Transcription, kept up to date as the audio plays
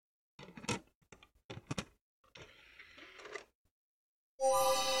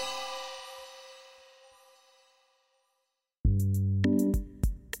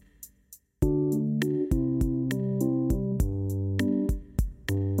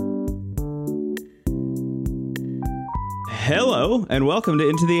Hello, and welcome to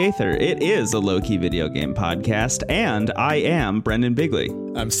Into the Aether. It is a low-key video game podcast, and I am Brendan Bigley.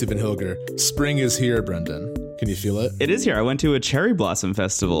 I'm Stephen Hilger. Spring is here, Brendan. Can you feel it? It is here. I went to a cherry blossom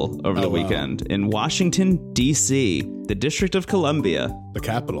festival over the weekend in Washington, D.C., the District of Columbia. The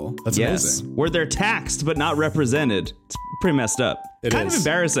capital. That's amazing. Where they're taxed but not represented. It's pretty messed up. Kind of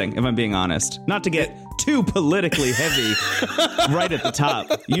embarrassing, if I'm being honest. Not to get too politically heavy right at the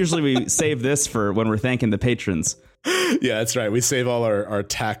top. Usually we save this for when we're thanking the patrons. Yeah, that's right. We save all our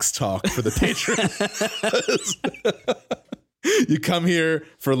tax talk for the patrons. You come here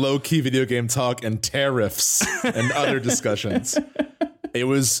for low-key video game talk and tariffs and other discussions. It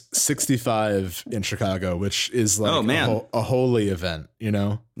was 65 in Chicago, which is like a holy event, you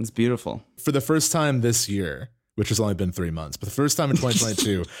know? It's beautiful. For the first time this year, which has only been 3 months, but the first time in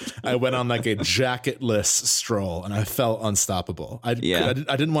 2022, I went on like a jacketless stroll and I felt unstoppable. I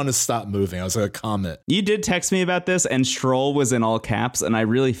didn't want to stop moving. I was like a comet. You did text me about this, and stroll was in all caps, and I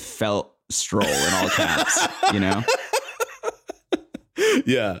really felt stroll in all caps, you know?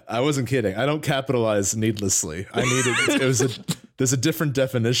 Yeah, I wasn't kidding. I don't capitalize needlessly. There's a different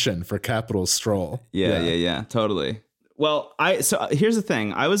definition for capital stroll. Yeah, totally. Well, so here's the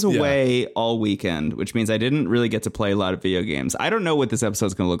thing. I was away all weekend, which means I didn't really get to play a lot of video games. I don't know what this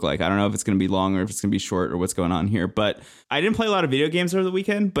episode's going to look like. I don't know if it's going to be long or if it's going to be short or what's going on here. But I didn't play a lot of video games over the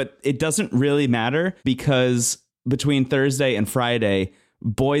weekend, but it doesn't really matter because between Thursday and Friday,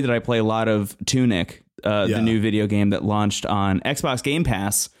 boy, did I play a lot of Tunic, the new video game that launched on Xbox Game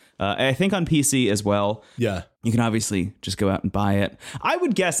Pass. I think on PC as well. Yeah. You can obviously just go out and buy it. I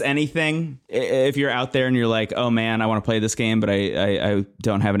would guess anything if you're out there and you're like, oh, man, I want to play this game, but I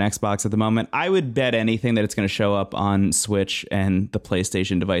don't have an Xbox at the moment. I would bet anything that it's going to show up on Switch and the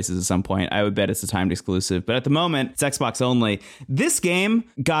PlayStation devices at some point. I would bet it's a timed exclusive. But at the moment, it's Xbox only. This game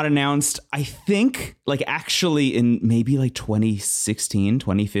got announced, I think, like actually in maybe like 2016,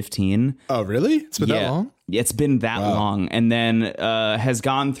 2015. Oh, really? It's been that long? It's been that long, and then has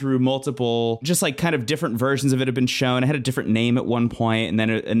gone through multiple, just like kind of different versions of it have been shown. It had a different name at one point, and then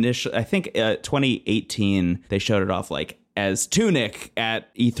initially, I think 2018, they showed it off like as Tunic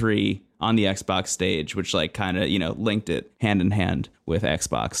at E3 on the Xbox stage, which like kind of, linked it hand in hand with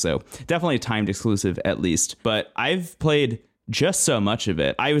Xbox. So definitely a timed exclusive at least. But I've played just so much of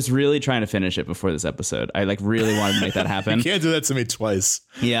it. I was really trying to finish it before this episode. I like really wanted to make that happen. You can't do that to me twice.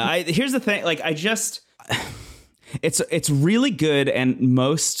 Yeah, here's the thing. Like it's really good, and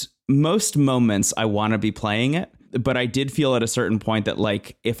most moments I want to be playing it, but I did feel at a certain point that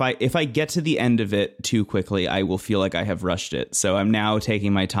like if I get to the end of it too quickly, I will feel like I have rushed it. So I'm now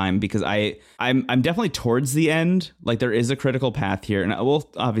taking my time because I'm definitely towards the end. Like there is a critical path here, and we'll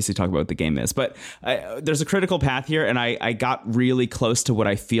obviously talk about what the game is, but there's a critical path here, and I got really close to what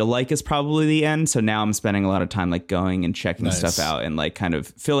I feel like is probably the end. So now I'm spending a lot of time like going and checking stuff out and like kind of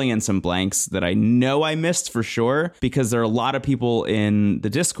filling in some blanks that I know I missed for sure, because there are a lot of people in the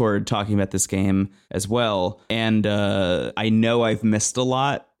Discord talking about this game as well, and I know I've missed a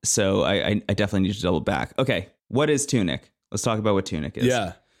lot, so I definitely need to double back. Okay, what is Tunic? Let's talk about what Tunic is.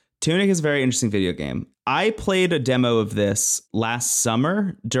 Yeah. Tunic is a very interesting video game. I played a demo of this last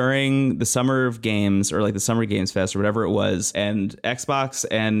summer during the Summer of Games, or like the Summer Games Fest or whatever it was. And Xbox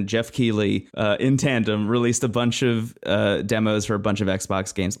and Jeff Keighley in tandem released a bunch of demos for a bunch of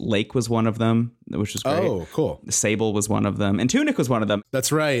Xbox games. Lake was one of them, which was great. Oh, cool. Sable was one of them. And Tunic was one of them.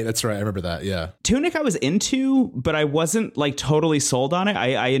 That's right. I remember that. Yeah. Tunic I was into, but I wasn't like totally sold on it.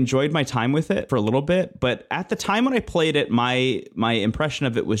 I enjoyed my time with it for a little bit. But at the time when I played it, my impression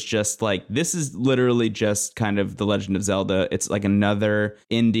of it was just like, this is literally just kind of The Legend of Zelda. It's like another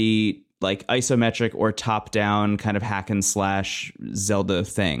indie, like isometric or top down kind of hack and slash Zelda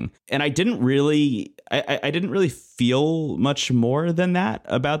thing. And I didn't really feel much more than that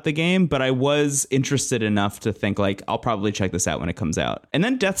about the game, but I was interested enough to think like, I'll probably check this out when it comes out. And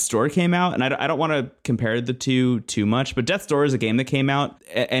then Death's Door came out, and I don't want to compare the two too much, but Death's Door is a game that came out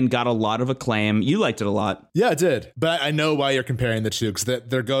and got a lot of acclaim. You liked it a lot. Yeah, I did. But I know why you're comparing the two, because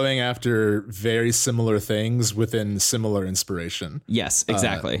they're going after very similar things within similar inspiration. Yes,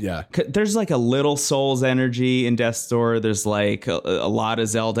 exactly. Yeah. There's like a little Souls energy in Death's Door. There's like a lot of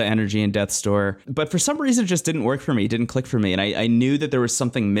Zelda energy in Death's Door. But for some reason, it just didn't work for me. It didn't click for me. And I knew that there was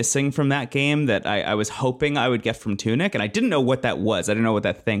something missing from that game that I was hoping I would get from Tunic. And I didn't know what that was. I didn't know what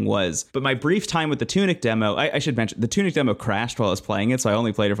that thing was. But my brief time with the Tunic demo, I should mention, the Tunic demo crashed while I was playing it. So I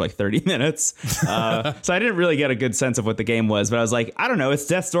only played it for like 30 minutes. So I didn't really get a good sense of what the game was. But I was like, I don't know. It's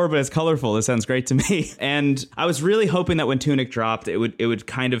Death's Door, but it's colorful. This sounds great to me. And I was really hoping that when Tunic dropped, it would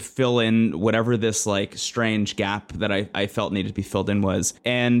kind of fill in whatever this like strange gap that I felt needed to be filled in was.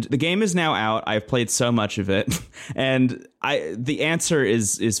 And the game is now out. I've played so much of it. And the answer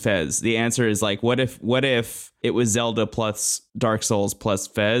is Fez. The answer is like, what if it was Zelda plus Dark Souls plus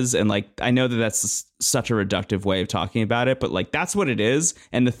Fez? And like, I know that that's such a reductive way of talking about it, but like, that's what it is.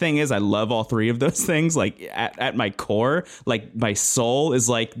 And the thing is, I love all three of those things. Like at my core, like my soul is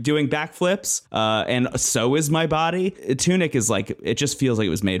like doing backflips, and so is my body. Tunic is like, it just feels like it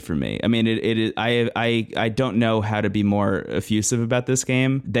was made for me. I mean, I don't know how to be more effusive about this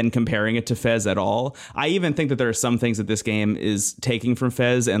game than comparing it to Fez at all. I even think that there are some things that this game is taking from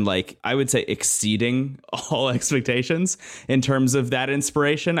Fez and like, I would say exceeding all expectations in terms of that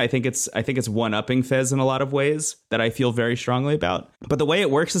inspiration. I think it's one-upping Fez in a lot of ways that I feel very strongly about. But the way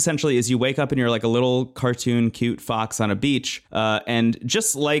it works essentially is you wake up and you're like a little cartoon cute fox on a beach, and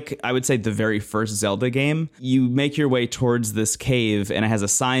just like I would say the very first Zelda game, you make your way towards this cave and it has a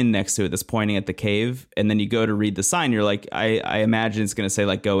sign next to it that's pointing at the cave, and then you go to read the sign. You're like, I imagine it's going to say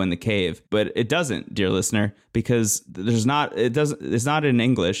like go in the cave, but it doesn't, dear listener, because it's not in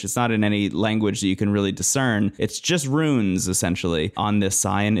English. It's not in any language that you can really discern. It's just runes essentially on this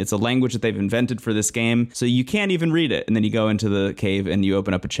sign. It's a language that they've invented for this game, so you can't even read it. And then you go into the cave and you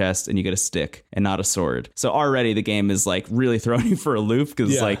open up a chest and you get a stick and not a sword. So already the game is like really throwing you for a loop,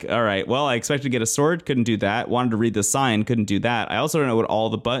 because it's like, all right, well, I expected to get a sword, couldn't do that. Wanted to read the sign, couldn't do that. I also don't know what all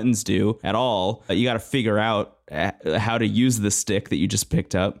the buttons do at all. You got to figure out how to use the stick that you just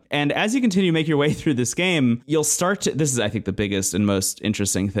picked up. And as you continue to make your way through this game, you'll start to, this is, I think, the biggest and most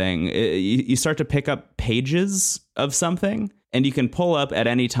interesting thing. You start to pick up pages of something. And you can pull up at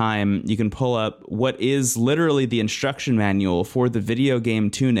any time, you can pull up what is literally the instruction manual for the video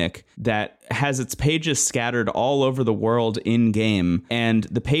game Tunic that has its pages scattered all over the world in game. And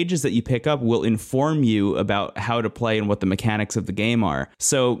the pages that you pick up will inform you about how to play and what the mechanics of the game are.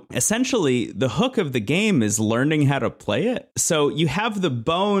 So essentially, the hook of the game is learning how to play it. So you have the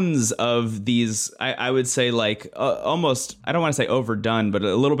bones of these, I would say like almost, I don't want to say overdone, but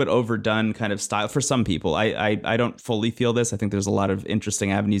a little bit overdone kind of style for some people. I don't fully feel this. I think there's a lot of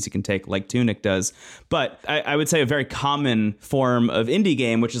interesting avenues you can take like Tunic does. But I would say a very common form of indie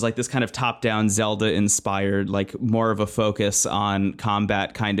game, which is like this kind of top-down Zelda-inspired, like more of a focus on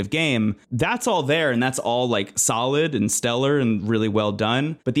combat kind of game. That's all there, and that's all like solid and stellar and really well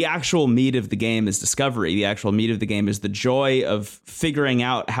done. But the actual meat of the game is discovery. The actual meat of the game is the joy of figuring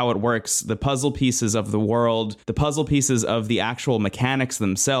out how it works, the puzzle pieces of the world, the puzzle pieces of the actual mechanics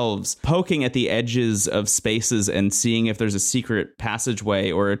themselves, poking at the edges of spaces and seeing if there's a secret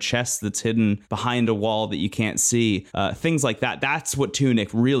passageway or a chest that's hidden behind a wall that you can't see. Things like that. That's what Tunic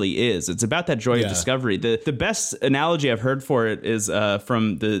really is. It's about that joy of discovery. The best analogy I've heard for it is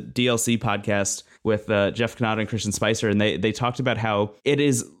from the DLC podcast with Jeff Kanata and Christian Spicer, and they talked about how it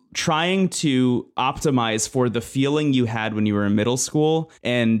is trying to optimize for the feeling you had when you were in middle school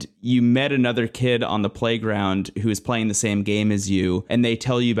and you met another kid on the playground who is playing the same game as you, and they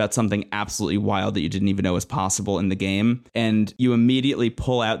tell you about something absolutely wild that you didn't even know was possible in the game, and you immediately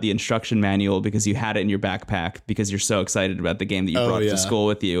pull out the instruction manual because you had it in your backpack because you're so excited about the game that you brought to school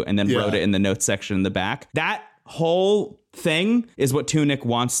with you, and then wrote it in the notes section in the back. That whole thing is what Tunic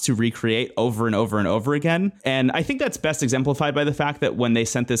wants to recreate over and over and over again. And I think that's best exemplified by the fact that when they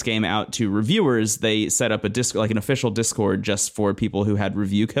sent this game out to reviewers, they set up a like an official Discord just for people who had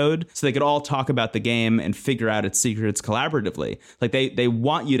review code, so they could all talk about the game and figure out its secrets collaboratively. Like they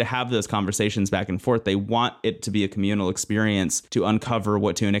want you to have those conversations back and forth. They want it to be a communal experience to uncover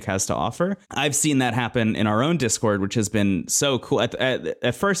what Tunic has to offer. I've seen that happen in our own Discord, which has been so cool.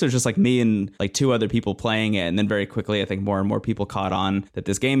 At first, it was just like me and like two other people playing it, and then very quickly, I think more and more people caught on that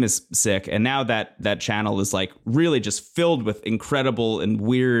this game is sick. And now that channel is like really just filled with incredible and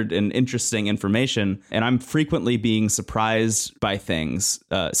weird and interesting information. And I'm frequently being surprised by things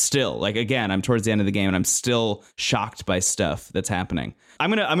still. Like, again, I'm towards the end of the game and I'm still shocked by stuff that's happening. I'm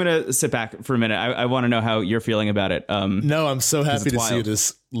gonna sit back for a minute. I want to know how you're feeling about it. No, I'm so happy to see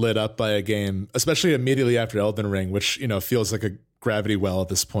this lit up by a game, especially immediately after Elden Ring, which, you know, feels like a gravity well at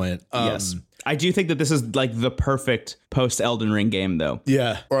this point. Yes. I do think that this is like the perfect post Elden Ring game, though.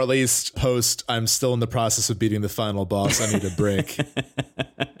 Yeah, or at least post, I'm still in the process of beating the final boss. I need a break.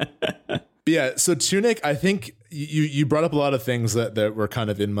 Yeah, so Tunic, I think you brought up a lot of things that were kind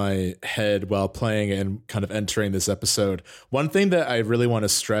of in my head while playing and kind of entering this episode. One thing that I really want to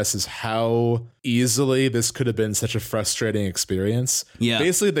stress is how easily this could have been such a frustrating experience. Yeah.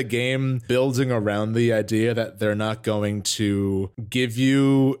 Basically, the game building around the idea that they're not going to give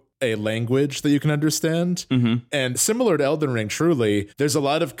you a language that you can understand. And similar to Elden Ring, truly, there's a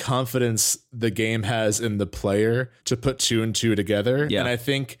lot of confidence the game has in the player to put 2 and 2 together. And I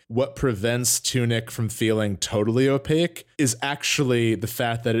think what prevents Tunic from feeling totally opaque is actually the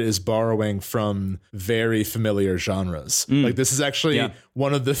fact that it is borrowing from very familiar genres. Like, this is actually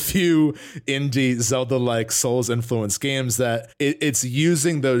one of the few indie Zelda-like Souls-influenced games that it's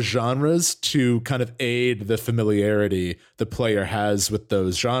using those genres to kind of aid the familiarity the player has with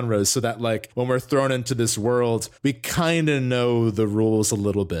those genres, so that, like, when we're thrown into this world, we kind of know the rules a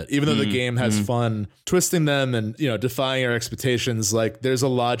little bit. Even though the game has fun twisting them and, you know, defying our expectations, like, there's a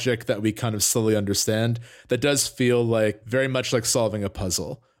logic that we kind of slowly understand that does feel like very much like solving a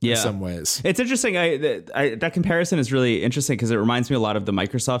puzzle. In some ways. It's interesting. That comparison is really interesting because it reminds me a lot of the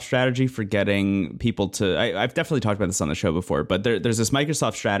Microsoft strategy for getting people to... I've definitely talked about this on the show before, but there's this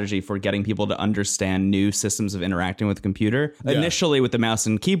Microsoft strategy for getting people to understand new systems of interacting with the computer. Initially with the mouse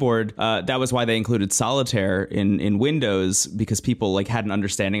and keyboard, that was why they included solitaire in Windows, because people like had an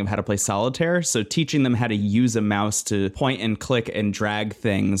understanding of how to play solitaire. So teaching them how to use a mouse to point and click and drag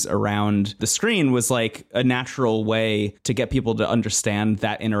things around the screen was like a natural way to get people to understand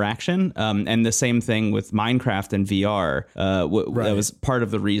that interaction. And the same thing with Minecraft and VR. That was part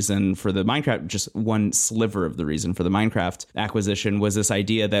of the reason for the Minecraft, just one sliver of the reason for the Minecraft acquisition, was this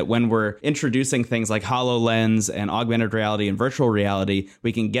idea that when we're introducing things like HoloLens and augmented reality and virtual reality,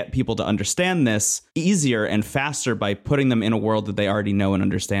 we can get people to understand this easier and faster by putting them in a world that they already know and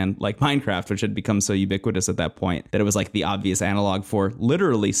understand, like Minecraft, which had become so ubiquitous at that point that it was like the obvious analog for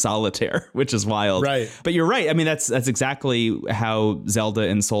literally solitaire, which is wild. Right. But you're right. I mean, that's exactly how Zelda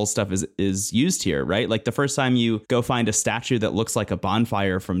and Soul stuff is used here, right? Like the first time you go find a statue that looks like a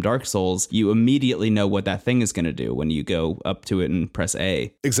bonfire from Dark Souls, you immediately know what that thing is going to do when you go up to it and press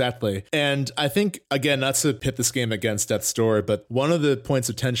A. Exactly. And I think, again, not to pit this game against Death's Door, but one of the points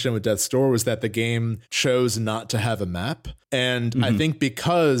of tension with Death's Door was that the game chose not to have a map. And I think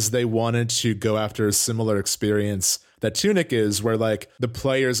because they wanted to go after a similar experience that Tunic is, where like the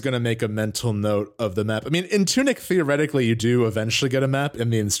player is going to make a mental note of the map. I mean, in Tunic, theoretically, you do eventually get a map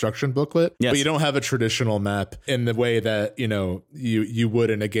in the instruction booklet, but you don't have a traditional map in the way that, you know, you would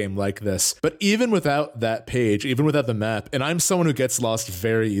in a game like this. But even without that page, even without the map, and I'm someone who gets lost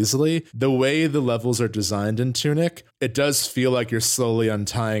very easily, the way the levels are designed in Tunic, it does feel like you're slowly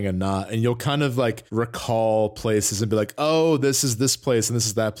untying a knot, and you'll kind of like recall places and be like, oh, this is this place and this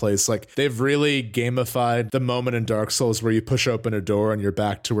is that place. Like they've really gamified the moment in Dark Souls where you push open a door and you're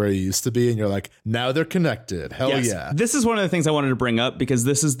back to where you used to be, and you're like, now they're connected. Hell yeah. This is one of the things I wanted to bring up, because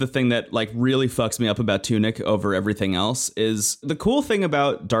this is the thing that like really fucks me up about Tunic over everything else. Is the cool thing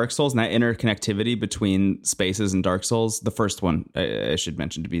about Dark Souls and that interconnectivity between spaces and Dark Souls, the first one I should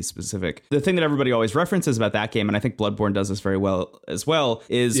mention to be specific, the thing that everybody always references about that game, and I think Bloodborne does this very well as well,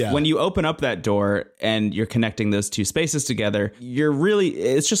 is when you open up that door and you're connecting those two spaces together,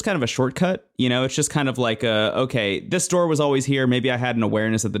 it's just kind of a shortcut. You know, it's just kind of like, okay, this door was always here. Maybe I had an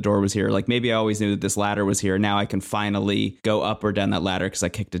awareness that the door was here. Like maybe I always knew that this ladder was here. Now I can finally go up or down that ladder because I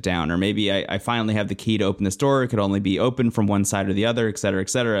kicked it down. Or maybe I finally have the key to open this door. It could only be open from one side or the other, et cetera, et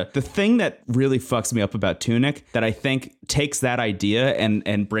cetera. The thing that really fucks me up about Tunic, that I think takes that idea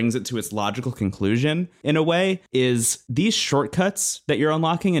and brings it to its logical conclusion in a way, is these shortcuts that you're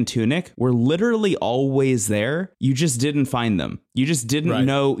unlocking in Tunic were literally always there. You just didn't find them. You just didn't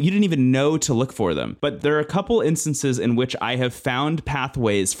know. You didn't even know to look for them. But there are a couple instances in which I have found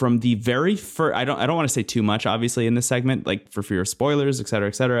pathways from the very first. I don't want to say too much, obviously, in this segment, like for fear of spoilers, et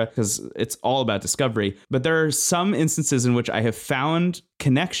cetera, because it's all about discovery. But there are some instances in which I have found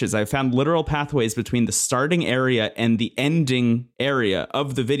connections. I've found literal pathways between the starting area and the ending area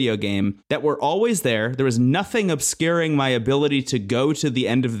of the video game that were always there. There was nothing obscuring my ability to go to the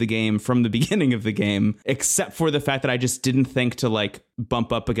end of the game from the beginning of the game, except for the fact that I just didn't think to like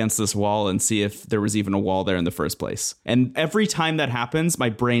bump up against this wall and see if there was even a wall there in the first place. And every time that happens, my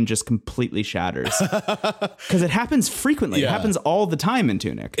brain just completely shatters, because it happens frequently. It happens all the time in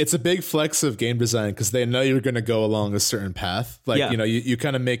Tunic. It's a big flex of game design because they know you're going to go along a certain path. Like, you know, you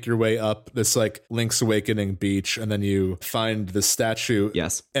kind of make your way up this like Link's Awakening beach, and then you find the statue.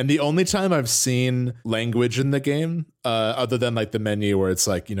 Yes. And the only time I've seen language in the game, other than like the menu where it's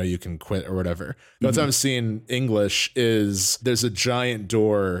like, you know, you can quit or whatever. The only time I've seen English is there's a giant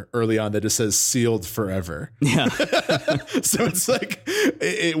door early on that just says sealed forever. Yeah. So it's like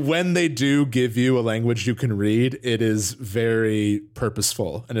when they do give you a language you can read, it is very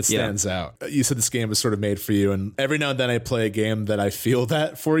purposeful and it stands out. You said this game was sort of made for you, and every now and then I play a game that I feel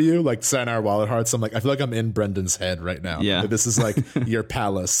that for you, like Sayonara Wild Hearts. I'm like, I feel like I'm in Brendan's head right now. Yeah. This is like your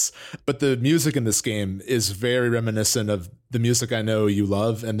palace. But the music in this game is very reminiscent of the music I know you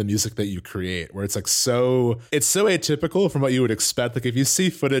love and the music that you create, where it's like it's so atypical from what you would expect. Like if you see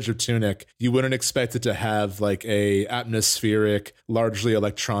footage of Tunic, you wouldn't expect it to have like a atmospheric, largely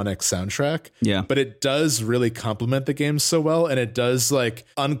electronic soundtrack. Yeah. But it does really complement the game so well, and it does like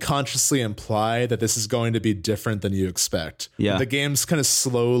unconsciously imply that this is going to be different than you expect. Yeah. The game's kind of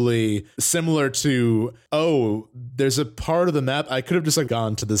slowly similar to, oh, there's a part of the map I could have just like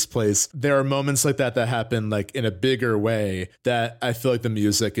gone to this place. There are moments like that happen like in a bigger way that I feel like the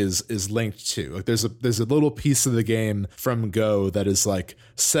music is linked to. Like there's a little piece of the game from Go that is like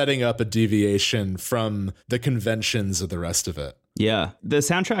setting up a deviation from the conventions of the rest of it. Yeah. The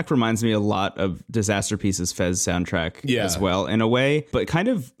soundtrack reminds me a lot of Disaster Pieces' Fez soundtrack as well, in a way. But kind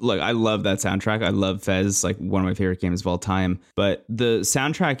of, look, I love that soundtrack. I love Fez, like one of my favorite games of all time. But the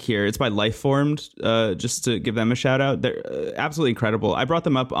soundtrack here, it's by Lifeformed, just to give them a shout out. They're absolutely incredible. I brought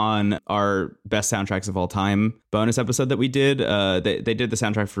them up on our best soundtracks of all time bonus episode that we did. They did the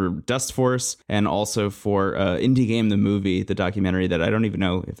soundtrack for Dust Force and also for Indie Game the Movie, the documentary that I don't even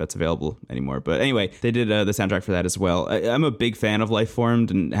know if that's available anymore. But anyway, they did the soundtrack for that as well. I'm a big fan of Lifeformed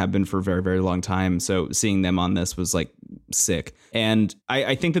and have been for a very, very long time. So seeing them on this was like sick. And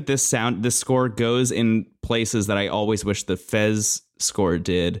I think that this score goes in places that I always wish the Fez score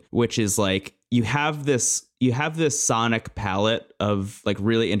did, which is like you have this sonic palette of like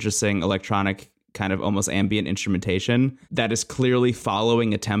really interesting electronic kind of almost ambient instrumentation that is clearly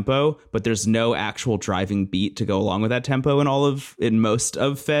following a tempo, but there's no actual driving beat to go along with that tempo in most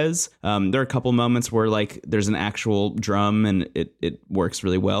of Fez. There are a couple moments where like there's an actual drum and it works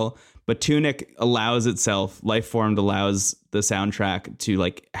really well. But Tunic Lifeformed allows the soundtrack to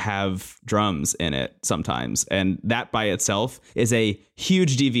like have drums in it sometimes. And that by itself is a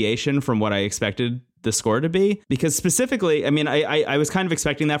huge deviation from what I expected the score to be, because specifically, I mean, I was kind of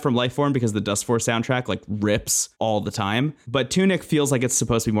expecting that from Lifeform because the Dust Force soundtrack like rips all the time, but Tunic feels like it's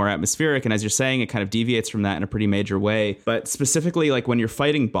supposed to be more atmospheric, and as you're saying, it kind of deviates from that in a pretty major way. But specifically, like when you're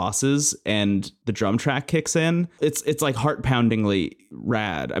fighting bosses and the drum track kicks in, it's like heart-poundingly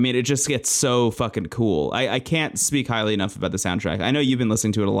rad. I mean, it just gets so fucking cool. I can't speak highly enough about the soundtrack. I know you've been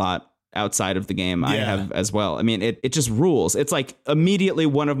listening to it a lot outside of the game. I have as well. I mean, it just rules. It's like immediately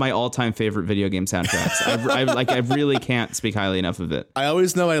one of my all-time favorite video game soundtracks. I really can't speak highly enough of it. I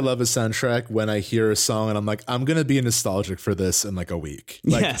always know I love a soundtrack when I hear a song and I'm like, I'm gonna be nostalgic for this in like a week.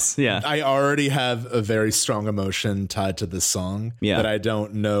 Like, yes, yeah. I already have a very strong emotion tied to this song that I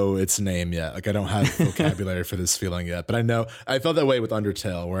don't know its name yet. Like I don't have vocabulary for this feeling yet, but I know I felt that way with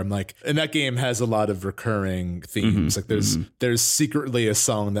Undertale, where I'm like, and that game has a lot of recurring themes. Like there's secretly a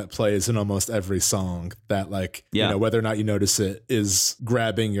song that plays in almost every song that like, you know, whether or not you notice it is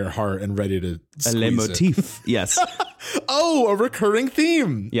grabbing your heart and ready to squeeze it. Yes. Oh, a recurring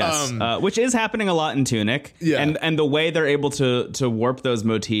theme. Yes. Which is happening a lot in Tunic. Yeah. And the way they're able to warp those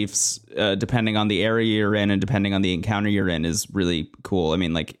motifs depending on the area you're in and depending on the encounter you're in is really cool. I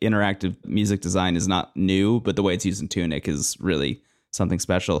mean, like interactive music design is not new, but the way it's used in Tunic is really something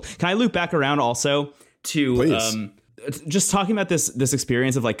special. Can I loop back around also to just talking about this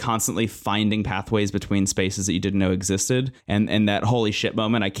experience of like constantly finding pathways between spaces that you didn't know existed, and that holy shit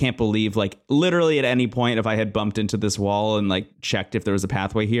moment. I can't believe like literally at any point if I had bumped into this wall and like checked if there was a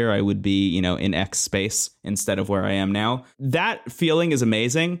pathway here, I would be, you know, in X space instead of where I am now. That feeling is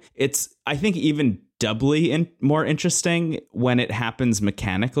amazing. It's, I think, even doubly more interesting when it happens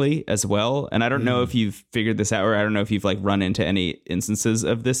mechanically as well. And I don't know if you've figured this out, or I don't know if you've like run into any instances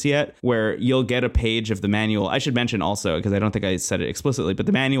of this yet, where you'll get a page of the manual. I should mention also, because I don't think I said it explicitly, but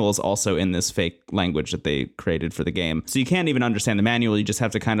the manual is also in this fake language that they created for the game. So you can't even understand the manual. You just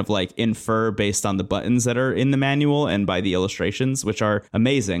have to kind of like infer based on the buttons that are in the manual and by the illustrations, which are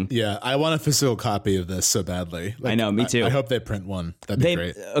amazing. Yeah, I want a physical copy of this so badly. Like, I know, me too. I hope they print one. That'd be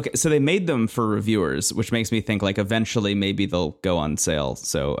great. Okay, so they made them for reviewers, which makes me think like eventually maybe they'll go on sale.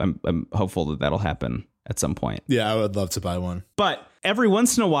 So I'm hopeful that that'll happen at some point. Yeah, I would love to buy one. But every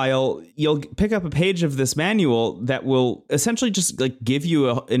once in a while, you'll pick up a page of this manual that will essentially just like give you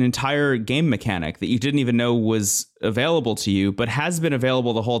an entire game mechanic that you didn't even know was available to you, but has been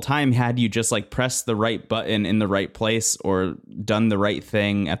available the whole time had you just like pressed the right button in the right place or done the right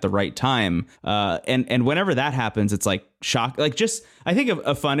thing at the right time. And whenever that happens, it's like shock. Like just, I think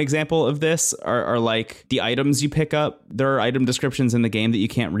a fun example of this are like the items you pick up. There are item descriptions in the game that you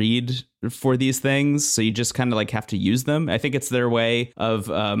can't read for these things, so you just kind of like have to use them. I think it's their way of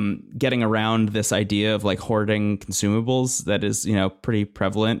getting around this idea of like hoarding consumables that is, you know, pretty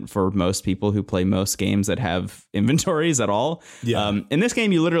prevalent for most people who play most games that have inventory inventories at all. Yeah. In this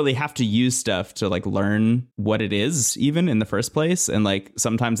game, you literally have to use stuff to like learn what it is even in the first place. And like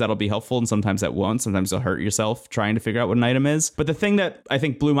sometimes that'll be helpful and sometimes that won't. Sometimes you'll hurt yourself trying to figure out what an item is. But the thing that I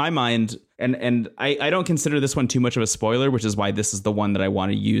think blew my mind, and I don't consider this one too much of a spoiler, which is why this is the one that I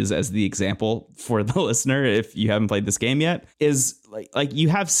want to use as the example for the listener if you haven't played this game yet, is like you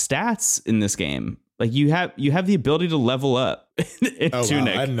have stats in this game. Like you have the ability to level up in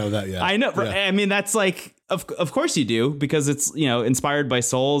Tunic. Wow. I didn't know that yet. I know. Yeah. I mean, that's like, of course you do, because it's, you know, inspired by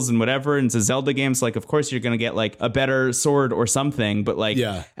Souls and whatever. And it's a Zelda game. So like, of course you're going to get like a better sword or something. But like,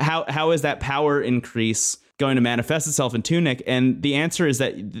 how is that power increase going to manifest itself in Tunic? And the answer is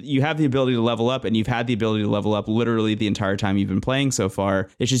that you have the ability to level up, and you've had the ability to level up literally the entire time you've been playing so far.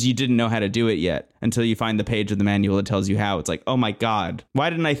 It's just you didn't know how to do it yet until you find the page of the manual that tells you how. It's like, oh my God, why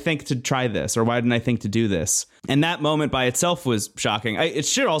didn't I think to try this? Or why didn't I think to do this? And that moment by itself was shocking. It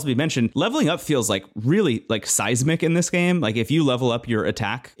should also be mentioned, leveling up feels like really like seismic in this game. Like if you level up your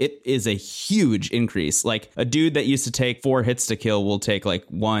attack, it is a huge increase. Like a dude that used to take 4 hits to kill will take like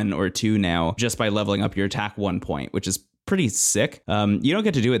 1 or 2 now just by leveling up your attack 1 point, which is pretty sick. You don't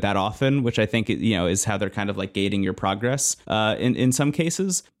get to do it that often, which I think, you know, is how they're kind of like gating your progress in some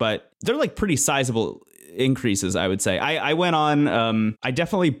cases. But they're like pretty sizable increases, I would say. I went on, I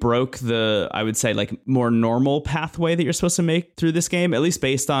definitely broke the, I would say, like more normal pathway that you're supposed to make through this game, at least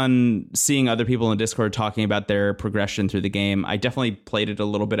based on seeing other people in Discord talking about their progression through the game. I definitely played it a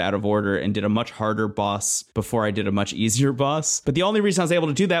little bit out of order and did a much harder boss before I did a much easier boss. But the only reason I was able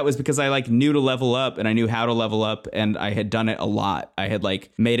to do that was because I like knew to level up, and I knew how to level up, and I had done it a lot. I had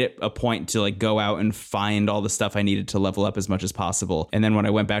like made it a point to like go out and find all the stuff I needed to level up as much as possible. And then when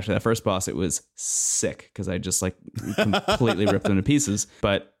I went back to that first boss, it was sick, because I just like completely ripped them to pieces.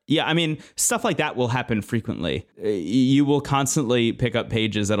 But yeah, I mean, stuff like that will happen frequently. You will constantly pick up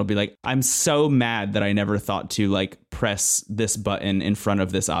pages that'll be like, I'm so mad that I never thought to like press this button in front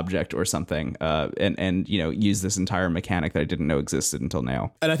of this object or something, and you know, use this entire mechanic that I didn't know existed until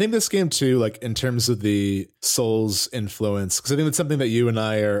now. And I think this game too, like in terms of the Souls influence, because I think that's something that you and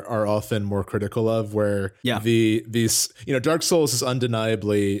I are often more critical of, where these, you know, Dark Souls is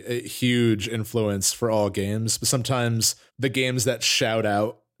undeniably a huge influence for all games, but sometimes the games that shout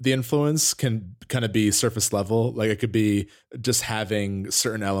out the influence can kind of be surface level. Like it could be just having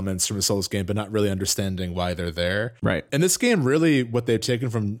certain elements from a Souls game, but not really understanding why they're there. Right. And this game, really what they've taken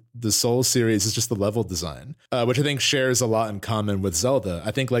from the Souls series is just the level design, which I think shares a lot in common with Zelda.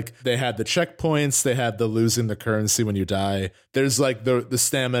 I think like they had the checkpoints, they had the losing the currency when you die. There's like the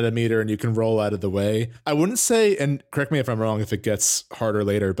stamina meter, and you can roll out of the way. I wouldn't say, and correct me if I'm wrong if it gets harder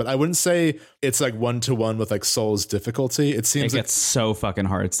later, but I wouldn't say it's like 1-to-1 with like Souls difficulty. It seems it gets so fucking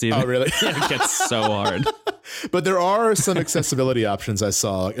hard, Steven. Oh, really? It gets so hard. But there are some accessibility options I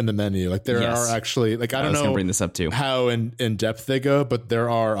saw in the menu. Like there are actually, like, I don't know bring this up too. How in depth they go, but there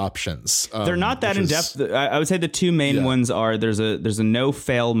are options. They're not that in depth. I would say the two main ones are there's a no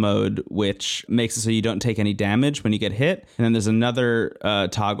fail mode, which makes it so you don't take any damage when you get hit. And then there's another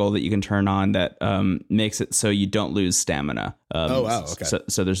toggle that you can turn on that makes it so you don't lose stamina. Oh, wow. Okay.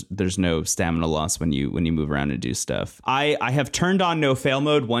 So there's no stamina loss when you move around and do stuff. I have turned on no fail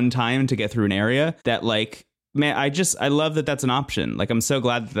mode one time to get through an area that, like, man, I love that that's an option. Like, I'm so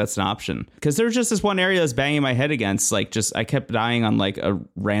glad that that's an option, because there was just this one area I was banging my head against. Like, just I kept dying on like a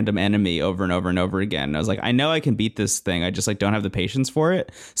random enemy over and over and over again. And I was like, I know I can beat this thing. I just like don't have the patience for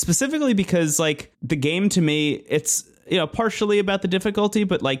it. Specifically because like the game to me, it's, you know, partially about the difficulty,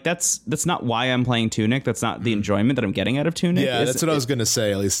 but like that's not why I'm playing Tunic. That's not the enjoyment that I'm getting out of Tunic. Yeah, that's what I was gonna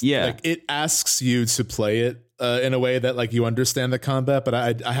say. At least, like it asks you to play it in a way that like you understand the combat, but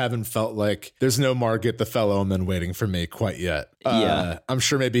I haven't felt like there's no Margit the Fell Omen waiting for me quite yet. I'm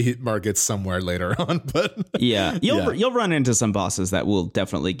sure maybe Margit's somewhere later on, but you'll run into some bosses that will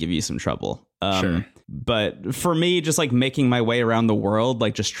definitely give you some trouble. Sure. But for me, just like making my way around the world,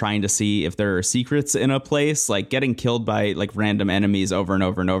 like just trying to see if there are secrets in a place, like getting killed by like random enemies over and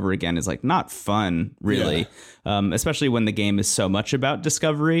over and over again is like not fun, really. Especially when the game is so much about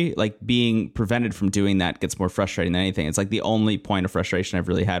discovery. Like being prevented from doing that gets more frustrating than anything. It's like the only point of frustration I've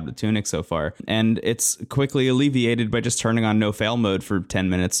really had with Tunic so far. And it's quickly alleviated by just turning on no fail mode for 10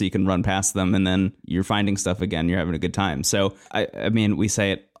 minutes so you can run past them, and then you're finding stuff again. You're having a good time. So, I mean, we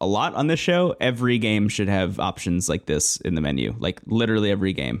say it a lot on this show. Every game should have options like this in the menu. Like literally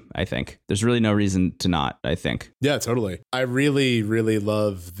every game, I think. There's really no reason to not, I think. Yeah, totally. I really, really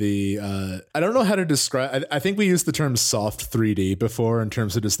love the, I don't know how to describe, I think we used the term soft 3D before in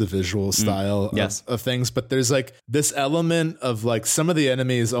terms of just the visual style of things, but there's like this element of like some of the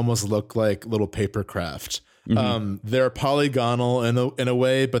enemies almost look like little paper craft. They're polygonal in a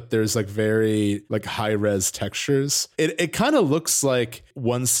way, but there's like very like high res textures. It kind of looks like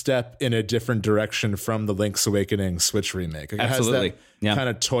one step in a different direction from the Link's Awakening Switch remake. Like, Absolutely. It has that kind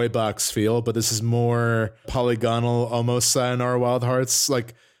of toy box feel, but this is more polygonal, almost Sayonara Wild Hearts,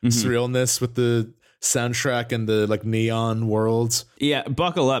 like surrealness with the soundtrack and the like neon worlds. Yeah,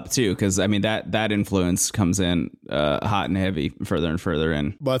 buckle up too, because I mean that influence comes in hot and heavy further and further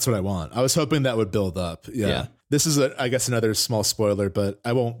in. Well, that's what I want. I was hoping that would build up. Yeah. This is I guess another small spoiler, but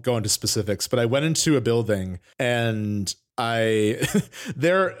I won't go into specifics. But I went into a building and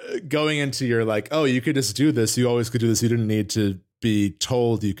they're going into your like, oh, you could just do this. You always could do this. You didn't need to be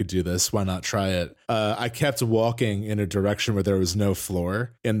told you could do this. Why not try it? I kept walking in a direction where there was no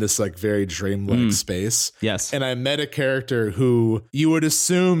floor in this like very dreamlike space. Yes. And I met a character who you would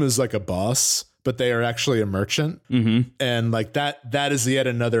assume is like a boss, but they are actually a merchant. And like that is yet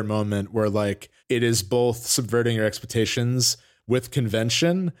another moment where like it is both subverting your expectations with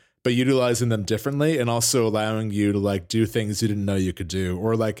convention, but utilizing them differently and also allowing you to like do things you didn't know you could do,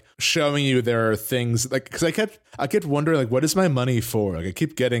 or like showing you there are things like, because I kept wondering like, what is my money for? Like I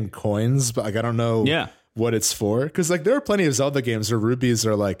keep getting coins, but like I don't know what it's for. Because like there are plenty of Zelda games where rubies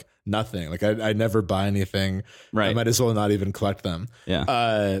are like nothing. Like I never buy anything. Right. I might as well not even collect them.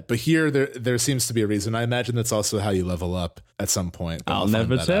 Yeah. But here there seems to be a reason. I imagine that's also how you level up at some point. I'll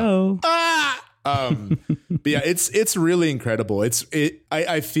never tell. But yeah, it's really incredible.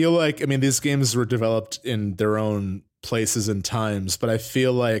 I feel like, I mean, these games were developed in their own places and times, but I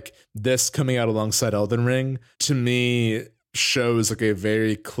feel like this coming out alongside Elden Ring to me shows like a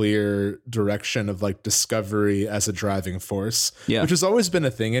very clear direction of like discovery as a driving force, which has always been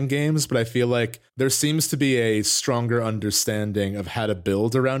a thing in games, but I feel like there seems to be a stronger understanding of how to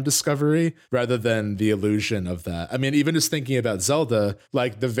build around discovery rather than the illusion of that. I mean, even just thinking about Zelda,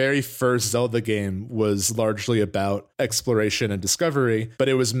 like the very first Zelda game was largely about exploration and discovery, but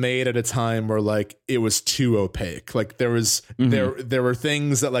it was made at a time where like it was too opaque. Like there was there were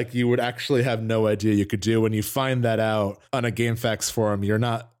things that like you would actually have no idea you could do. When you find that out on a GameFAQs forum, you're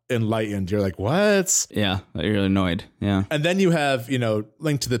not enlightened. You're like, what? Yeah, you're annoyed. Yeah. And then you have,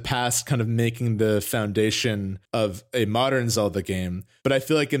 Link to the Past kind of making the foundation of a modern Zelda game. But I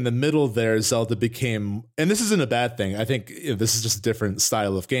feel like in the middle there, Zelda became, and this isn't a bad thing. I think this is just a different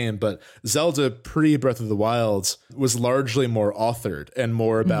style of game, but Zelda pre-Breath of the Wild was largely more authored and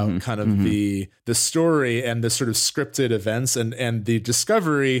more about kind of the story and the sort of scripted events, and the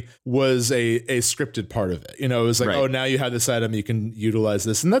discovery was a scripted part of it. It was like, oh, now you have this item, you can utilize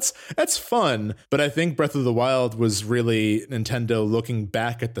this. And that's fun. But I think Breath of the Wild was really Nintendo looking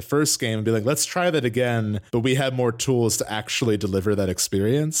back at the first game and be like, let's try that again, but we have more tools to actually deliver that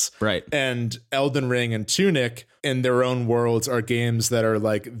experience. Right. And Elden Ring and Tunic in their own worlds are games that are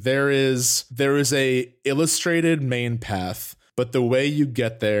like, there is a illustrated main path, but the way you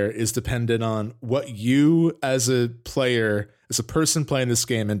get there is dependent on what you as a player, as a person playing this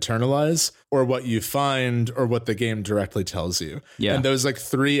game, internalize, or what you find, or what the game directly tells you. Yeah. And those like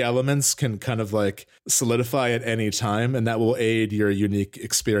three elements can kind of like solidify at any time, and that will aid your unique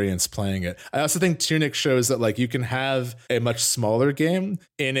experience playing it. I also think Tunic shows that like you can have a much smaller game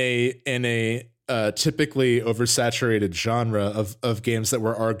in a typically oversaturated genre of games that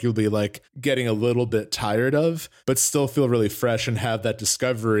we're arguably like getting a little bit tired of, but still feel really fresh and have that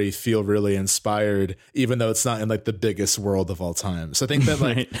discovery feel really inspired, even though it's not in like the biggest world of all time. So I think that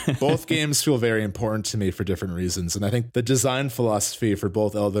like both games feel very important to me for different reasons. And I think the design philosophy for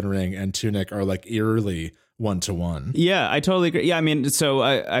both Elden Ring and Tunic are like eerily one-to-one. Yeah, I totally agree. Yeah, I mean, so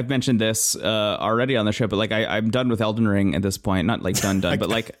I've mentioned this already on the show, but like I'm done with Elden Ring at this point. Not like done, but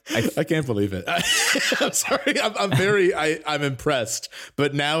like I can't believe it. I'm sorry. I'm impressed.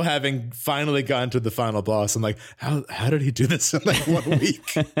 But now having finally gotten to the final boss, I'm like, how did he do this in like 1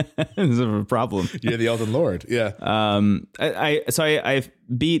 week? This is a problem. You're the Elden Lord. Yeah. I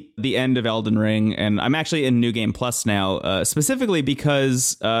beat the end of Elden Ring, and I'm actually in New Game Plus now, specifically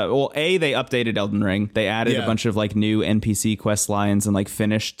because they updated Elden Ring. They added a bunch of like new NPC quest lines and like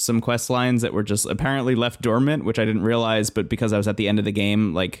finished some quest lines that were just apparently left dormant, which I didn't realize, but because I was at the end of the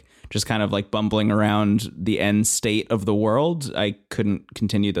game, like just kind of like bumbling around the end state of the world, I couldn't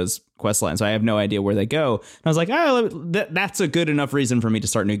continue those quest lines. So I have no idea where they go. And I was like, that's a good enough reason for me to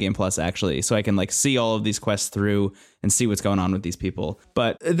start New Game Plus, actually, so I can like see all of these quests through and see what's going on with these people.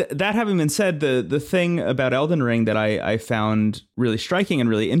 But that having been said, the thing about Elden Ring that I found really striking and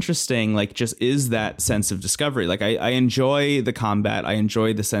really interesting, like, just is that sense of discovery. Like I enjoy the combat. I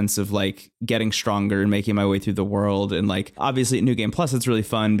enjoy the sense of like getting stronger and making my way through the world. And like, obviously at New Game Plus, it's really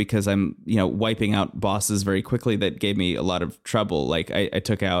fun because I'm, wiping out bosses very quickly that gave me a lot of trouble. Like I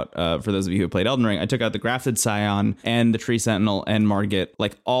took out for those of you who have played Elden Ring, I took out the Grafted Scion and the Tree Sentinel and Margit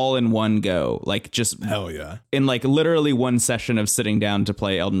like all in one go, like just hell yeah, in like literally one session of sitting down to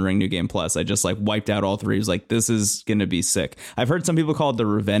play Elden Ring New Game Plus. I just like wiped out all three. It was like, this is gonna be sick. I've heard some people call it the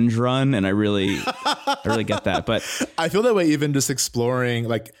revenge run, and I really get that. But I feel that way even just exploring,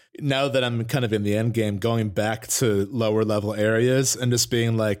 like now that I'm kind of in the end game, going back to lower level areas and just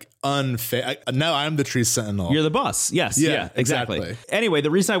being like unfair. Now I'm the Tree Sentinel. You're the boss. Yes. Yeah, exactly. Anyway,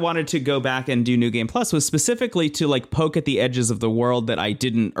 the reason I wanted to go back and do New Game Plus was specifically to like poke at the edges of the world that I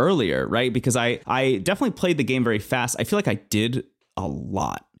didn't earlier, right? Because I definitely played the game very fast. I feel like I did a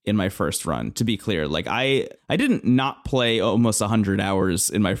lot in my first run, to be clear. Like I didn't not play almost 100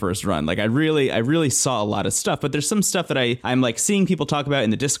 hours in my first run. Like I really saw a lot of stuff, but there's some stuff that I'm like seeing people talk about in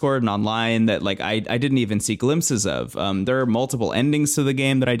the Discord and online that like I didn't even see glimpses of. There are multiple endings to the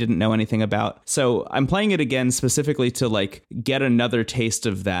game that I didn't know anything about. So I'm playing it again specifically to like get another taste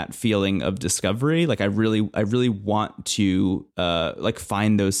of that feeling of discovery. Like I really want to like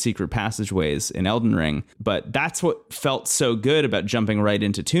find those secret passageways in Elden Ring. But that's what felt so good about jumping right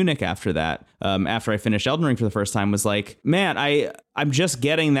into Tunic after that. After I finished Elden Ring for the first time, was like, man, I'm just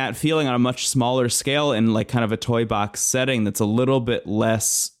getting that feeling on a much smaller scale in like kind of a toy box setting that's a little bit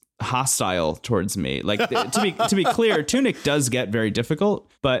less hostile towards me. Like to be clear, Tunic does get very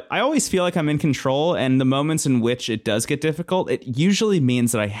difficult, but I always feel like I'm in control, and the moments in which it does get difficult, it usually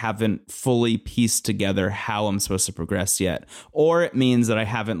means that I haven't fully pieced together how I'm supposed to progress yet, or it means that I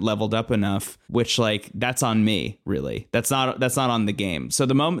haven't leveled up enough, which like that's on me, really. That's not on the game. So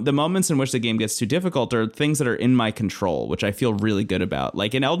the moments in which the game gets too difficult are things that are in my control, which I feel really good about.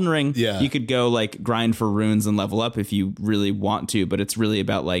 Like in Elden Ring, you could go like grind for runes and level up if you really want to, but it's really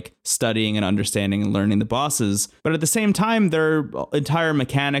about like studying and understanding and learning the bosses. But at the same time, there are entire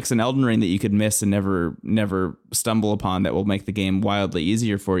mechanics in Elden Ring that you could miss and never stumble upon that will make the game wildly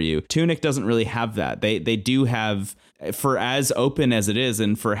easier for you. Tunic doesn't really have that. They do have, for as open as it is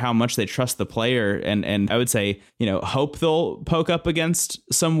and for how much they trust the player, and I would say, you know, hope they'll poke up against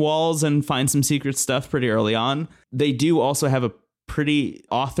some walls and find some secret stuff pretty early on. They do also have a pretty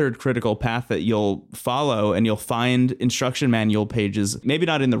authored critical path that you'll follow, and you'll find instruction manual pages, maybe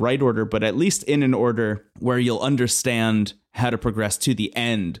not in the right order, but at least in an order where you'll understand how to progress to the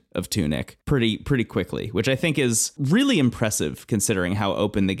end of Tunic pretty quickly, which I think is really impressive considering how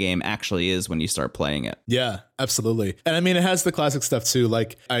open the game actually is when you start playing it. Yeah, absolutely. And I mean, it has the classic stuff too.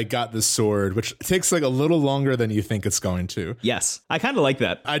 Like I got this sword, which takes like a little longer than you think it's going to. Yes, I kind of like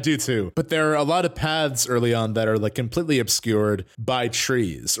that. I do too. But there are a lot of paths early on that are like completely obscured by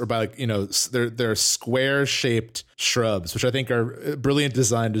trees or by like, you know, they're square shaped shrubs, which I think are brilliant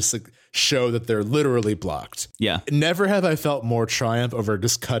design to like show that they're literally blocked. Yeah. Never have I felt more triumph over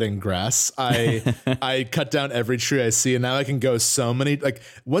just cutting grass. I cut down every tree I see, and now I can go so many, like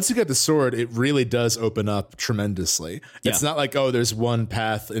once you get the sword, it really does open up tremendously. Yeah. It's not like, oh, there's one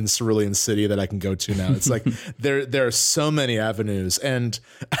path in Cerulean City that I can go to now. It's like there are so many avenues, and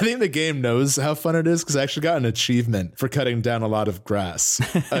I think the game knows how fun it is because I actually got an achievement for cutting down a lot of grass.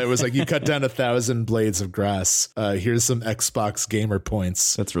 It was like, you cut down 1,000 blades of grass. Here's some Xbox gamer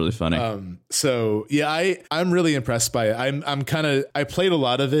points. That's really funny. So yeah, I'm really impressed by it. I played a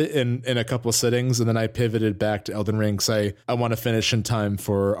lot of it in a couple of sittings, and then I pivoted back to Elden Ring because I want to finish in time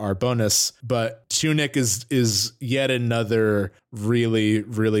for our bonus. But Tunic is yet another really,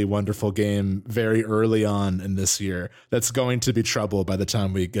 really wonderful game very early on in this year that's going to be trouble by the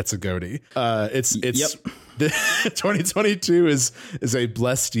time we get to GOTY. Yep. 2022 is a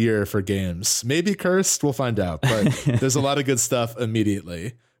blessed year for games. Maybe cursed, we'll find out. But there's a lot of good stuff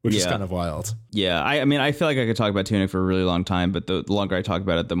immediately, which is kind of wild. Yeah, I mean, I feel like I could talk about Tunic for a really long time, but the longer I talk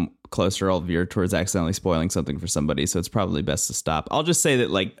about it, the closer I'll veer towards accidentally spoiling something for somebody. So it's probably best to stop. I'll just say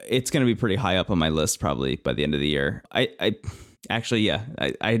that like it's going to be pretty high up on my list probably by the end of the year. I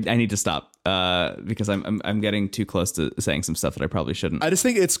need to stop because I'm getting too close to saying some stuff that I probably shouldn't. I just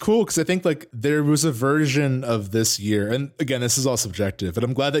think it's cool because I think like there was a version of this year, and again, this is all subjective, but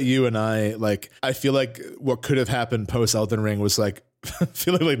I'm glad that you and I feel like what could have happened post Elden Ring was like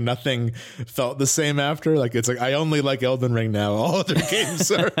feeling like nothing felt the same after. Like it's like I only like Elden Ring now. All other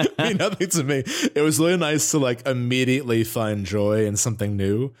games mean nothing to me. It was really nice to like immediately find joy in something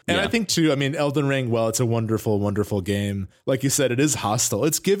new. And I think too, I mean, Elden Ring, while it's a wonderful, wonderful game, like you said, it is hostile.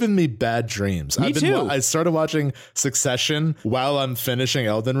 It's given me bad dreams. I started watching Succession while I'm finishing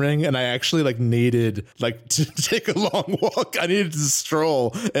Elden Ring, and I actually like needed like to take a long walk. I needed to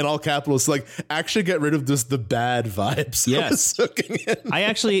stroll in all capitals to like actually get rid of just the bad vibes. Yes. I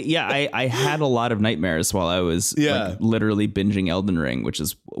actually, I had a lot of nightmares while I was like, literally binging Elden Ring, which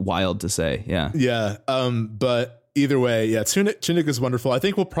is wild to say. Yeah. Yeah. But either way, yeah, Tunic is wonderful. I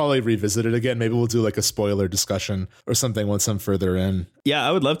think we'll probably revisit it again. Maybe we'll do like a spoiler discussion or something once I'm further in. Yeah,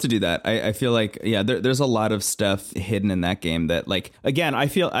 I would love to do that. I feel like, yeah, there's a lot of stuff hidden in that game that, like, again, I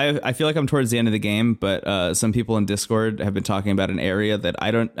feel like I'm towards the end of the game, but some people in Discord have been talking about an area that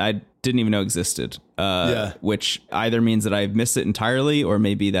I didn't even know existed. Which either means that I've missed it entirely, or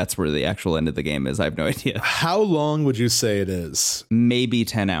maybe that's where the actual end of the game is. I have no idea. How long would you say it is? Maybe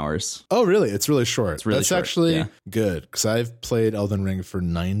 10 hours. Oh, really? It's really short. It's really That's short, actually yeah. good, because I've played Elden Ring for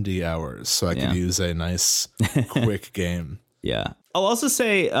 90 hours, so I could use a nice, quick game. Yeah. I'll also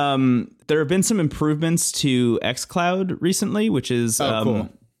say there have been some improvements to xCloud recently, which is cool.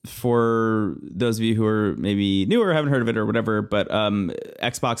 For those of you who are maybe new or haven't heard of it or whatever, but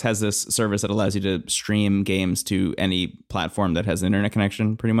Xbox has this service that allows you to stream games to any platform that has an internet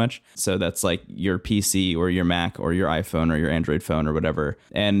connection, pretty much. So that's like your PC or your Mac or your iPhone or your Android phone or whatever.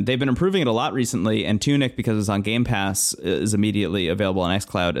 And they've been improving it a lot recently. And Tunic, because it's on Game Pass, is immediately available on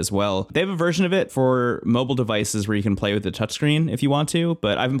xCloud as well. They have a version of it for mobile devices where you can play with the touchscreen if you want to.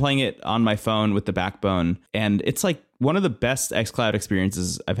 But I've been playing it on my phone with the Backbone, and it's like one of the best xCloud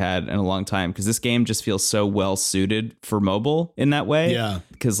experiences I've had in a long time, because this game just feels so well suited for mobile in that way. Yeah.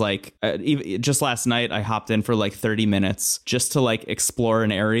 Because like just last night, I hopped in for like 30 minutes just to like explore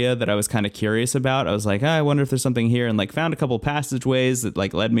an area that I was kind of curious about. I was like, I wonder if there's something here, and like found a couple passageways that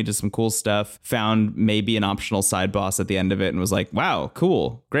like led me to some cool stuff. Found maybe an optional side boss at the end of it, and was like, wow,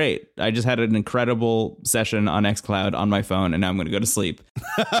 cool, great. I just had an incredible session on xCloud on my phone, and now I'm going to go to sleep.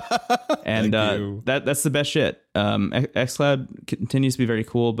 And that's the best shit. xCloud continues to be very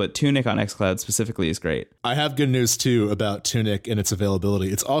cool, but Tunic on xCloud specifically is great. I have good news too about Tunic and its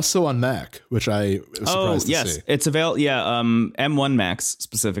availability. It's also on Mac, which I was surprised to see. It's available. Yeah, M1 Max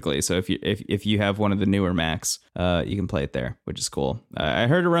specifically. So if you have one of the newer Macs, you can play it there, which is cool. I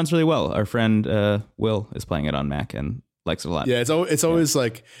heard it runs really well. Our friend Will is playing it on Mac and likes it a lot. Yeah, it's always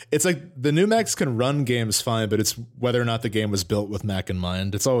like, it's like the new Macs can run games fine, but it's whether or not the game was built with Mac in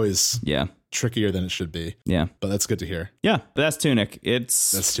mind. It's always trickier than it should be. Yeah, but that's good to hear. Yeah, but that's Tunic.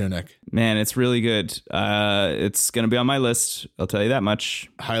 That's Tunic. Man, it's really good. It's gonna be on my list. I'll tell you that much.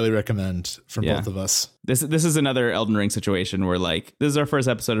 Highly recommend from both of us. This is another Elden Ring situation where like this is our first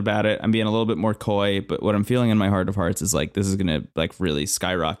episode about it. I'm being a little bit more coy, but what I'm feeling in my heart of hearts is like this is gonna like really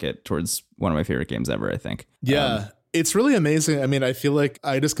skyrocket towards one of my favorite games ever, I think. Yeah. It's really amazing. I mean, I feel like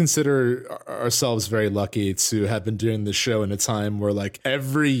I just consider ourselves very lucky to have been doing this show in a time where like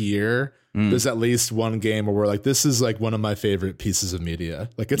every year there's at least one game where we're like, this is like one of my favorite pieces of media.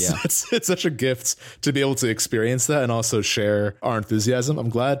 Like it's such a gift to be able to experience that and also share our enthusiasm. I'm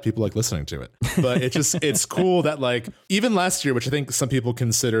glad people like listening to it, but it's cool that like even last year, which I think some people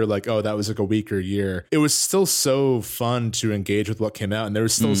consider like, oh, that was like a weaker year. It was still so fun to engage with what came out, and there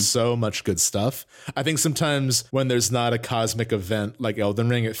was still so much good stuff. I think sometimes when there's not a cosmic event like Elden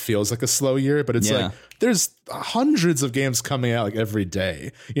Ring, it feels like a slow year, but it's like there's hundreds of games coming out like every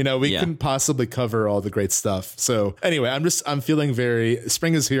day. You know, we couldn't possibly cover all the great stuff. So anyway, I'm feeling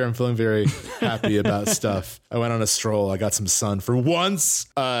spring is here. I'm feeling very happy about stuff. I went on a stroll. I got some sun for once,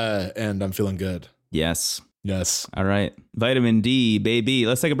 and I'm feeling good. Yes. All right. Vitamin D, baby.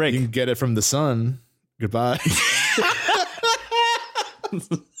 Let's take a break. You can get it from the sun. Goodbye.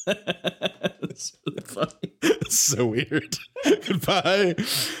 It's really funny. It's so weird. Goodbye.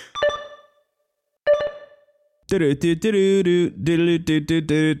 That's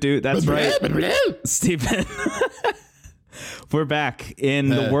right, Stephen. We're back in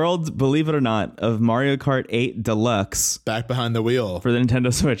the world, believe it or not, of Mario Kart 8 Deluxe. Back behind the wheel. For the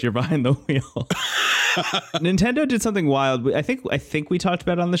Nintendo Switch, you're behind the wheel. Nintendo did something wild. I think we talked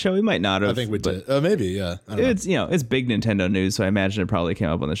about it on the show. We might not have. I think we did. Maybe, yeah. It's it's big Nintendo news, so I imagine it probably came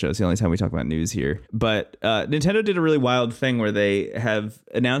up on the show. It's the only time we talk about news here. But Nintendo did a really wild thing where they have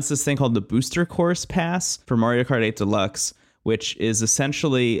announced this thing called the Booster Course Pass for Mario Kart 8 Deluxe, which is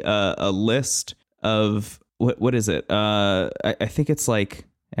essentially a list of what is it? I think it's like,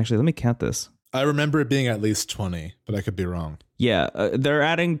 actually, let me count this. I remember it being at least 20, but I could be wrong. Yeah, they're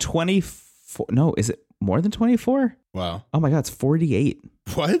adding 24. No, is it more than 24? Wow. Oh my God, it's 48.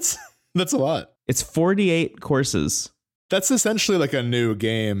 What? That's a lot. It's 48 courses. That's essentially like a new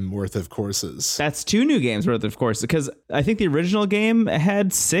game worth of courses. That's 2 new games worth of courses, because I think the original game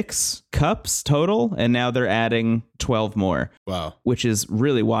had 6 cups total, and now they're adding 12 more. Wow. Which is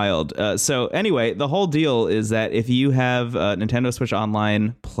really wild. So anyway, the whole deal is that if you have Nintendo Switch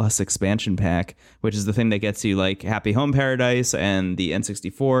Online plus expansion pack, which is the thing that gets you like Happy Home Paradise and the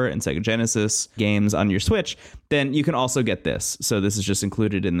N64 and Sega Genesis games on your Switch, then you can also get this. So this is just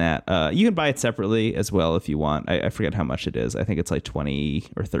included in that. You can buy it separately as well if you want. I forget how much it is. I think it's like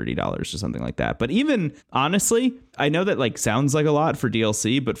 $20 or $30 or something like that. But even honestly, I know that like sounds like a lot for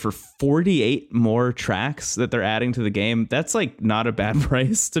DLC, but for 48 more tracks that they're adding to the game, that's like not a bad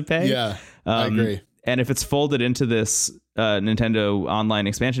price to pay. Yeah, I agree. And if it's folded into this Nintendo Online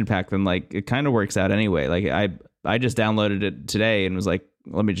expansion pack, then like it kind of works out anyway. Like I just downloaded it today and was like,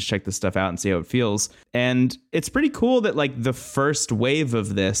 let me just check this stuff out and see how it feels. And it's pretty cool that like the first wave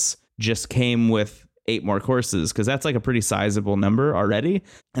of this just came with 8 more courses, because that's like a pretty sizable number already.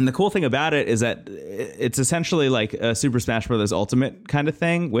 And the cool thing about it is that it's essentially like a Super Smash Bros. Ultimate kind of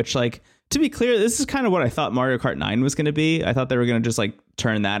thing, which, like, to be clear, this is kind of what I thought Mario Kart 9 was going to be. I thought they were going to just like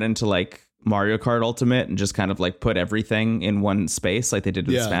turn that into like Mario Kart Ultimate and just kind of like put everything in one space like they did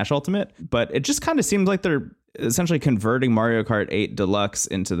with Smash Ultimate. But it just kind of seems like they're essentially converting Mario Kart 8 Deluxe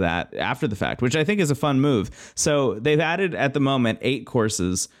into that after the fact, which I think is a fun move. So they've added at the moment 8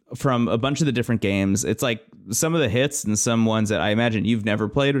 courses from a bunch of the different games. It's like some of the hits and some ones that I imagine you've never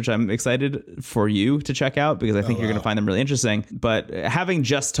played, which I'm excited for you to check out because I think you're going to find them really interesting. But having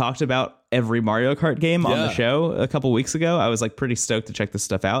just talked about every Mario Kart game on the show a couple weeks ago, I was like pretty stoked to check this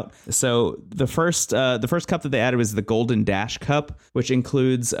stuff out. So the first cup that they added was the Golden Dash Cup, which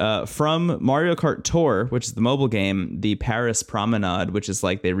includes from Mario Kart Tour, which is the mobile game, the Paris Promenade, which is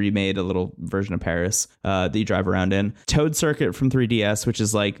like they remade a little version of Paris that you drive around in. Toad Circuit from 3DS, which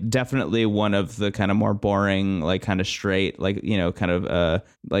is like definitely one of the kind of more boring, like kind of straight, like, you know, kind of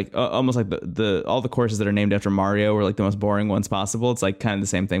like almost like the all the courses that are named after Mario were like the most boring ones possible. It's like kind of the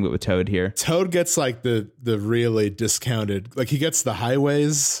same thing, but with Toad here. Toad gets like the really discounted, like he gets the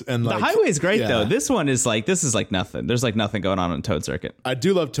highways, and like the highway's great though. This one is like, this is like nothing. There's like nothing going on Toad Circuit. I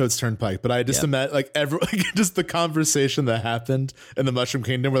do love Toad's Turnpike, but I just imagine like just the conversation that happened in the Mushroom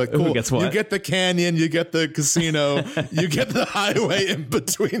Kingdom. We're like, cool, you get the canyon, you get the casino, you get the highway in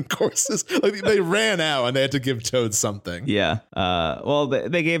between courses. Like they ran out and they had to give Toad something. Yeah. Well,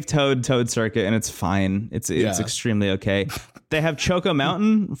 they gave Toad Circuit, and it's fine. It's extremely okay. They have Choco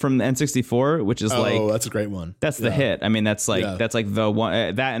Mountain from the N64, which is that's a great one. That's the hit. I mean, that's like the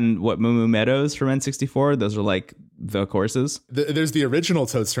one that and what Moo Moo Meadows from N64. Those are like the courses. There's the original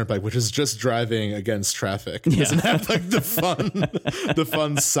Toad's Turnpike, which is just driving against traffic. It doesn't have like the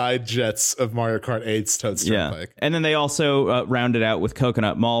fun side jets of Mario Kart 8's Toad's Turnpike. And then they also rounded out with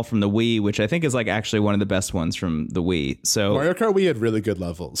Coconut Mall from the Wii, which I think is like actually one of the best ones from the Wii. So Mario Kart Wii had really good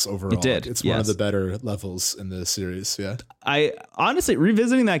levels overall. It did. It's one of the better levels in the series. Yeah. I honestly,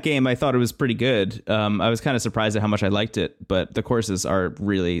 revisiting that game, I thought it was pretty good. I was kind of surprised at how much I liked it, but the courses are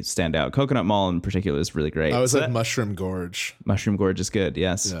really stand out. Coconut Mall in particular is really great. I was like Mushroom Gorge. Mushroom Gorge is good,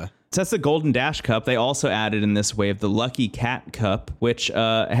 yes. Yeah. So that's the Golden Dash Cup. They also added in this wave the Lucky Cat Cup, which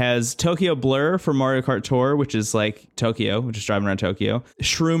has Tokyo Blur from Mario Kart Tour, which is like Tokyo, which is driving around Tokyo.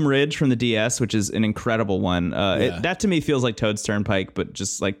 Shroom Ridge from the DS, which is an incredible one. That to me feels like Toad's Turnpike, but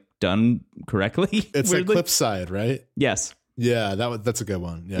just like done correctly. It's like Cliffside, right? Yes. Yeah, that's a good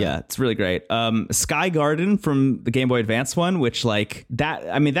one. Yeah, it's really great. Sky Garden from the Game Boy Advance one, which like that,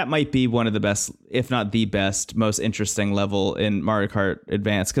 I mean, that might be one of the best, if not the best, most interesting level in Mario Kart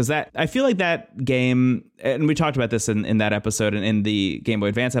Advance, because that, I feel like that game, and we talked about this in that episode and in the Game Boy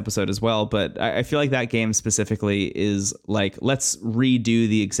Advance episode as well, but I feel like that game specifically is like, let's redo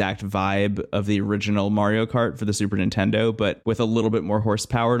the exact vibe of the original Mario Kart for the Super Nintendo, but with a little bit more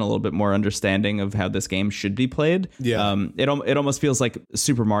horsepower and a little bit more understanding of how this game should be played. Yeah. It almost feels like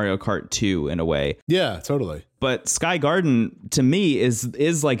Super Mario Kart 2 in a way. Yeah, totally. But Sky Garden, to me,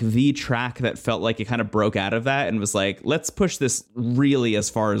 is like the track that felt like it kind of broke out of that and was like, let's push this really as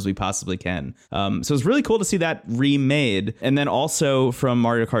far as we possibly can. So it was really cool to see that remade. And then also from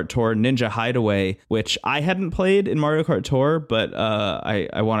Mario Kart Tour, Ninja Hideaway, which I hadn't played in Mario Kart Tour, but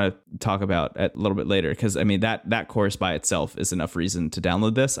I want to talk about a little bit later, because I mean, that course by itself is enough reason to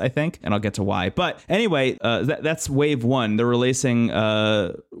download this, I think, and I'll get to why. But anyway, that's wave 1. They're releasing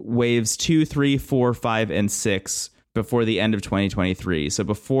waves 2, 3, 4, 5, and 6 before the end of 2023. So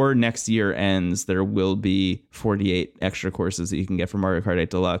before next year ends, there will be 48 extra courses that you can get from Mario Kart 8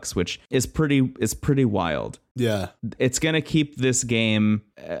 Deluxe, which is pretty wild. Yeah. It's going to keep this game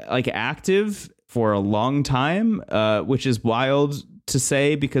like active for a long time, which is wild to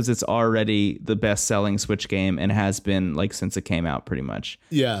say because it's already the best selling Switch game and has been like since it came out pretty much.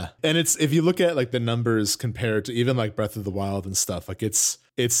 Yeah. And it's, if you look at like the numbers compared to even like Breath of the Wild and stuff, like it's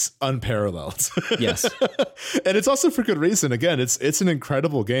unparalleled. Yes. And it's also for good reason. Again, it's an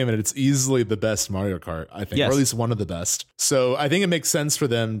incredible game and it's easily the best Mario Kart, I think, yes. or at least one of the best. So I think it makes sense for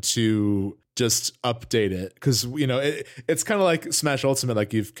them to just update it because, you know, it's kind of like Smash Ultimate,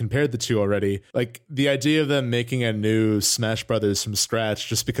 like you've compared the two already. Like the idea of them making a new Smash Brothers from scratch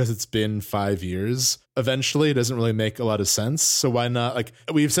just because it's been 5 years eventually doesn't really make a lot of sense. So why not? Like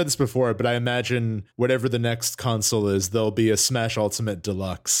we've said this before, but I imagine whatever the next console is, there'll be a Smash Ultimate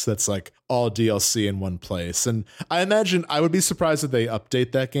Deluxe that's like all DLC in one place. And I imagine I would be surprised if they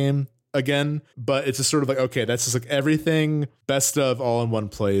update that game again, but it's just sort of like, okay, that's just like everything best of all in one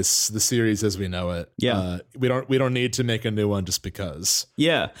place, the series as we know it. Yeah. We don't need to make a new one just because.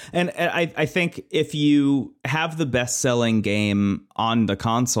 Yeah. And I think if you have the best selling game on the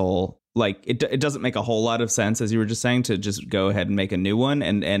console, like it doesn't make a whole lot of sense, as you were just saying, to just go ahead and make a new one.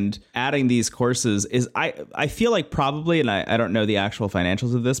 And adding these courses is, I feel like probably, and I don't know the actual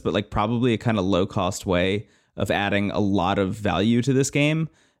financials of this, but like probably a kind of low cost way of adding a lot of value to this game.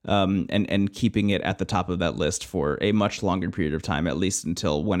 And keeping it at the top of that list for a much longer period of time, at least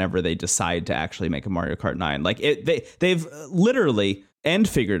until whenever they decide to actually make a Mario Kart 9. Like they've literally and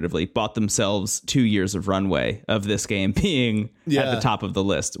figuratively bought themselves 2 years of runway of this game being at the top of the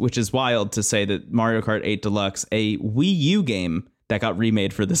list, which is wild to say that Mario Kart 8 Deluxe, a Wii U game that got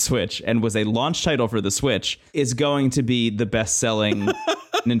remade for the Switch and was a launch title for the Switch, is going to be the best selling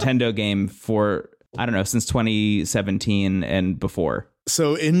Nintendo game for, I don't know, since 2017 and before.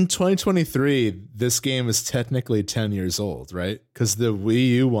 So in 2023, this game is technically 10 years old, right? Because the Wii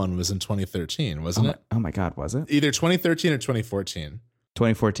U one was in 2013, wasn't it? Oh my God, was it? Either 2013 or 2014.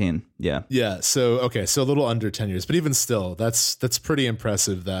 2014, yeah. Yeah, so okay, so a little under 10 years, but even still, that's pretty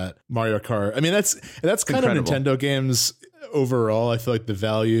impressive that Mario Kart. I mean, that's kind incredible. Of Nintendo games overall. I feel like the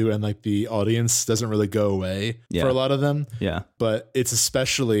value and like the audience doesn't really go away for a lot of them. Yeah. But it's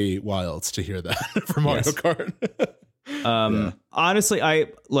especially wild to hear that for Mario Kart. Honestly, I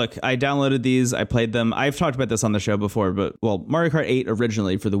downloaded these, I played them. I've talked about this on the show before, but Mario Kart 8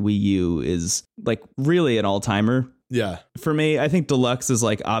 originally for the Wii U is like really an all-timer. Yeah. For me, I think Deluxe is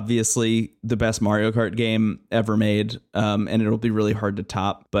like obviously the best Mario Kart game ever made. And it'll be really hard to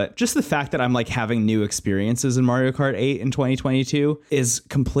top. But just the fact that I'm like having new experiences in Mario Kart 8 in 2022 is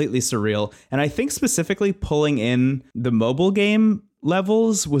completely surreal. And I think specifically pulling in the mobile game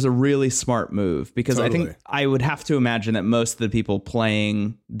levels was a really smart move, because totally. I think I would have to imagine that most of the people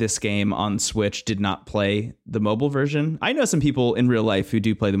playing this game on Switch did not play the mobile version. I know some people in real life who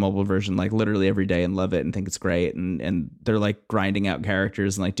do play the mobile version like literally every day and love it and think it's great, and they're like grinding out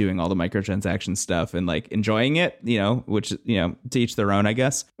characters and like doing all the microtransaction stuff and like enjoying it, you know, which, you know, to each their own, I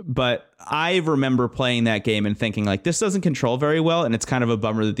guess. But I remember playing that game and thinking like, this doesn't control very well, and it's kind of a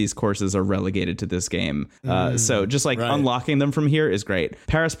bummer that these courses are relegated to this game. So just like unlocking them from here is great.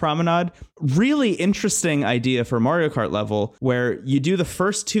 Paris Promenade, really interesting idea for a Mario Kart level where you do the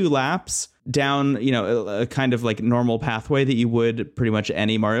first 2 laps down, you know, a kind of like normal pathway that you would pretty much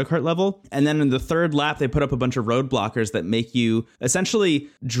any Mario Kart level. And then in the 3rd lap, they put up a bunch of road blockers that make you essentially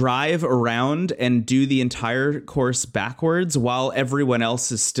drive around and do the entire course backwards while everyone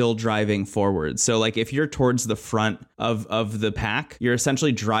else is still driving forward. So like if you're towards the front of the pack, you're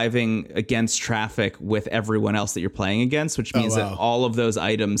essentially driving against traffic with everyone else that you're playing against, which means that all of those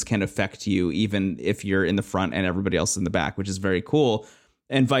items can affect you even if you're in the front and everybody else is in the back, which is very cool.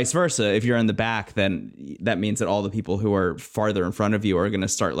 And vice versa, if you're in the back, then that means that all the people who are farther in front of you are going to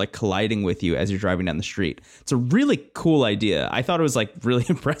start like colliding with you as you're driving down the street. It's a really cool idea. I thought it was like really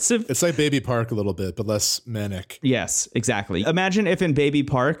impressive. It's like Baby Park a little bit, but less manic. Yes, exactly. Imagine if in Baby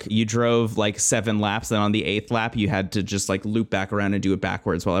Park you drove like 7 laps, then on the 8th lap you had to just like loop back around and do it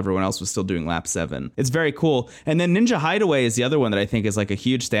backwards while everyone else was still doing lap 7. It's very cool. And then Ninja Hideaway is the other one that I think is like a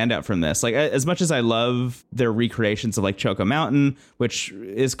huge standout from this. Like as much as I love their recreations of like Choco Mountain, which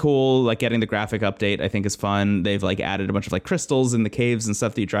is cool, like getting the graphic update I think is fun. They've like added a bunch of like crystals in the caves and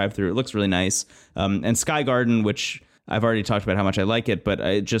stuff that you drive through. It looks really nice. And Sky Garden, which I've already talked about how much I like it,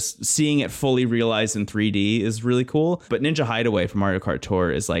 but just seeing it fully realized in 3D is really cool. But Ninja Hideaway from Mario Kart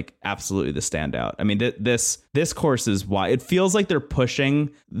Tour is like absolutely the standout. I mean, this course is why it feels like they're pushing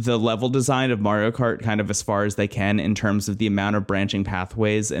the level design of Mario Kart kind of as far as they can in terms of the amount of branching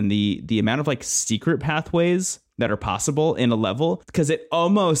pathways and the amount of like secret pathways that are possible in a level, because it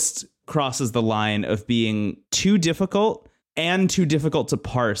almost crosses the line of being too difficult and too difficult to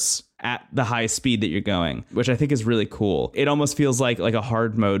parse at the high speed that you're going, which I think is really cool. It almost feels like a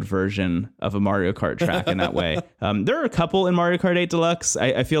hard mode version of a Mario Kart track in that way. There are a couple in Mario Kart 8 Deluxe.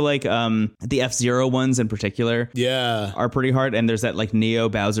 I feel like the F-Zero ones in particular are pretty hard. And there's that like Neo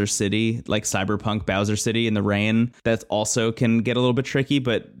Bowser City, like Cyberpunk Bowser City in the rain that also can get a little bit tricky.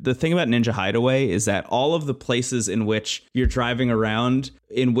 But the thing about Ninja Hideaway is that all of the places in which you're driving around,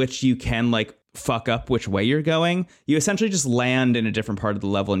 in which you can like fuck up which way you're going, you essentially just land in a different part of the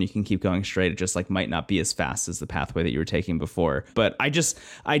level and you can keep going straight. It just like might not be as fast as the pathway that you were taking before. But I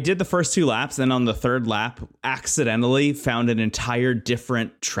did the first 2 laps, then on the 3rd lap accidentally found an entire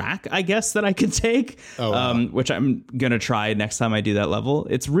different track, I guess, that I could take. Which I'm gonna try next time I do that level.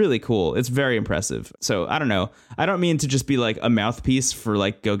 It's really cool. It's very impressive. So I don't know, I don't mean to just be like a mouthpiece for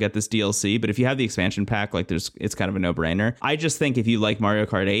like go get this DLC, but if you have the expansion pack, like it's kind of a no-brainer. I just think if you like Mario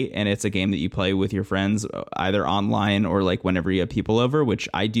Kart 8 and it's a game that you play with your friends either online or like whenever you have people over, which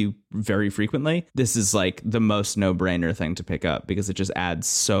I do very frequently, this is like the most no-brainer thing to pick up because it just adds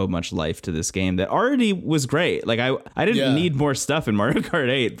so much life to this game that already was great. Like I didn't need more stuff in Mario Kart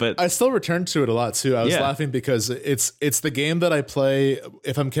 8, but I still return to it a lot too. I was laughing because it's the game that I play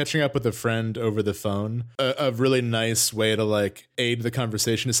if I'm catching up with a friend over the phone. A really nice way to like aid the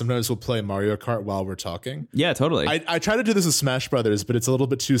conversation is sometimes we'll play Mario Kart while we're talking. Yeah, totally. I try to do this with Smash Brothers, but it's a little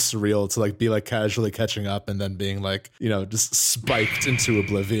bit too surreal to like be like casually catching up and then being like, you know, just spiked into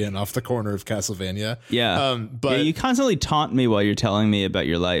oblivion off the corner of Castlevania. Yeah. But you constantly taunt me while you're telling me about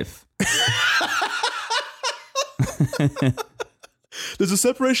your life. There's a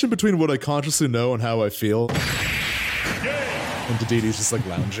separation between what I consciously know and how I feel. And Dedede just like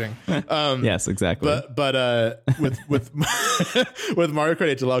lounging. Yes, exactly. But with with Mario Kart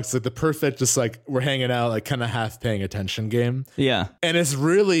 8 Deluxe, it's like the perfect, just like we're hanging out, like kind of half paying attention game. Yeah. And it's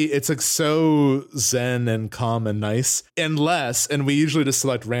like so zen and calm and nice, and we usually just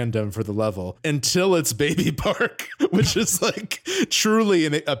select random for the level until it's Baby Park, which is like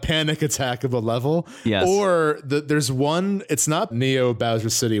truly a panic attack of a level. Yes. Or there's one, it's not Neo Bowser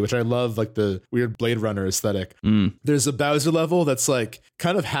City, which I love, like the weird Blade Runner aesthetic. There's a Bowser level that's like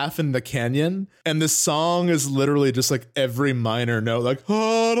kind of half in the canyon, and this song is literally just like every minor note, like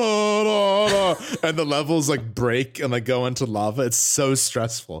da, da, da, da, and the levels like break and like go into lava. It's so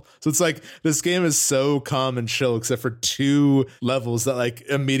stressful. So it's like this game is so calm and chill except for 2 levels that like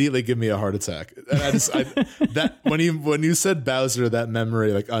immediately give me a heart attack. And that when you said Bowser, that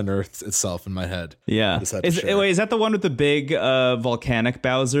memory like unearthed itself in my head. Yeah. Is that the one with the big volcanic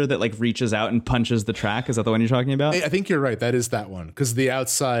Bowser that like reaches out and punches the track? Is that the one you're talking about? I think you're right. That is that one, because the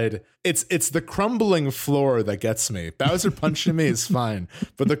outside, it's the crumbling floor that gets me. Bowser punching me is fine,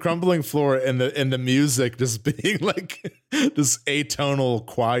 but the crumbling floor and the music just being like this atonal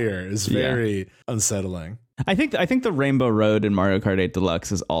choir is very unsettling. I think the Rainbow Road in Mario Kart 8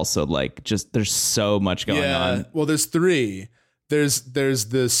 Deluxe is also like just there's so much going on. Well, there's 3. There's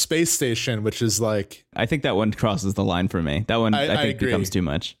the space station, which is like, I think that one crosses the line for me. That one I think becomes too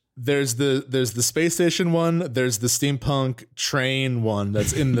much. There's the space station one. There's the steampunk train one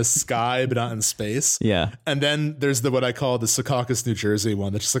that's in the sky but not in space. Yeah. And then there's what I call the Secaucus, New Jersey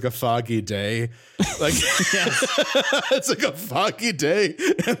one. That's just like a foggy day. Like it's like a foggy day,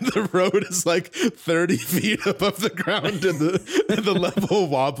 and the road is like 30 feet above the ground, and the level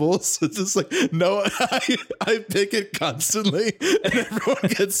wobbles. It's just like I pick it constantly, and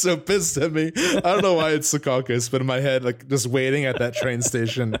everyone gets so pissed at me. I don't know why it's Secaucus, but in my head, like just waiting at that train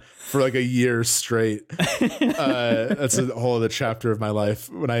station for like a year straight. That's a whole other chapter of my life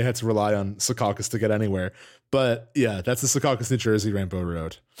when I had to rely on Secaucus to get anywhere. But yeah, that's the Secaucus, New Jersey Rainbow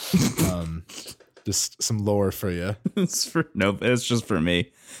Road. Just some lore for you. It's just for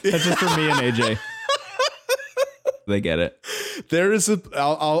me. That's just for me and AJ. They get it. There is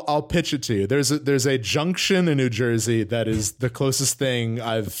I'll pitch it to you. There's a junction in New Jersey that is the closest thing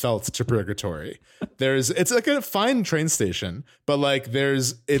I've felt to purgatory. It's like a fine train station, but like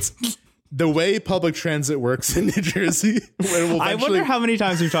it's the way public transit works in New Jersey. I wonder how many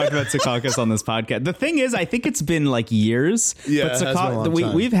times we've talked about Secaucus on this podcast. The thing is, I think it's been like years. Yeah, but it has been a long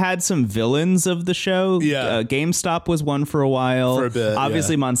time. We've had some villains of the show. Yeah, GameStop was one for a while. For a bit,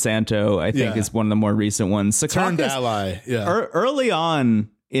 obviously, Monsanto, I think, is one of the more recent ones. Secaucus, turned ally. Yeah, early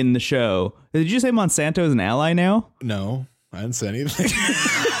on in the show. Did you say Monsanto is an ally now? No, I didn't say anything.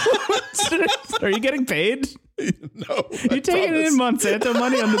 Are you getting paid? No. You taking in Monsanto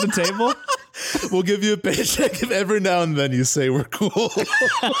money under the table? We'll give you a paycheck if every now and then you say we're cool.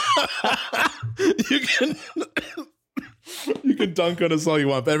 You can dunk on us all you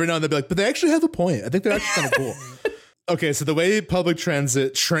want, but every now and then be like, but they actually have a point. I think they're actually kind of cool. Okay, so the way public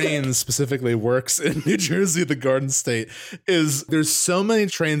transit, trains specifically, works in New Jersey, the Garden State, is there's so many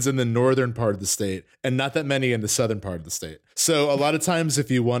trains in the northern part of the state and not that many in the southern part of the state. So a lot of times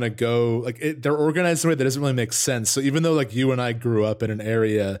if you want to go, they're organized in a way that doesn't really make sense. So even though like you and I grew up in an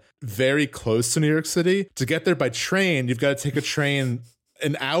area very close to New York City, to get there by train, you've got to take a train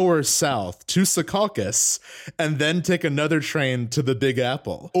an hour south to Secaucus and then take another train to the Big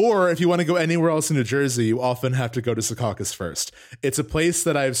Apple. Or if you want to go anywhere else in New Jersey, you often have to go to Secaucus first. It's a place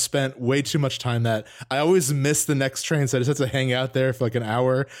that I've spent way too much time at. I always miss the next train, so I just have to hang out there for like an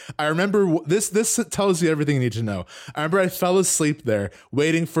hour. I remember this tells you everything you need to know. I remember I fell asleep there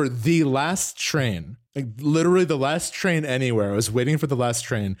waiting for the last train. Like literally the last train anywhere. I was waiting for the last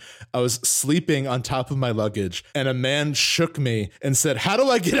train. I was sleeping on top of my luggage and a man shook me and said, "How do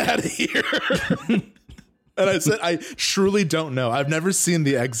I get out of here?" And I said, "I truly don't know. I've never seen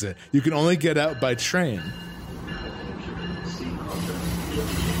the exit. You can only get out by train."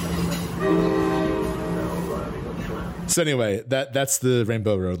 So anyway, that's the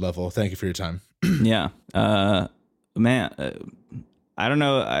Rainbow Road level. Thank you for your time. Yeah. Man, I don't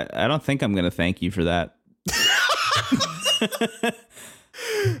know. I don't think I'm going to thank you for that.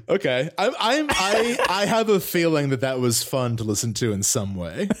 Okay. I have a feeling that was fun to listen to in some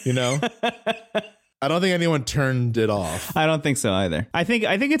way, you know? I don't think anyone turned it off. I don't think so either. I think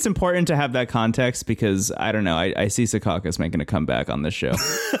it's important to have that context because I don't know. I see Secaucus making a comeback on this show.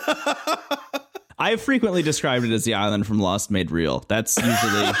 I have frequently described it as the island from Lost made real. That's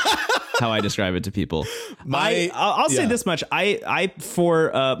usually how I describe it to people. I'll say this much. I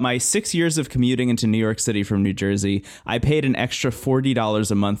for my 6 years of commuting into New York City from New Jersey, I paid an extra $40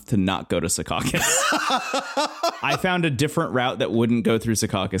 a month to not go to Secaucus. I found a different route that wouldn't go through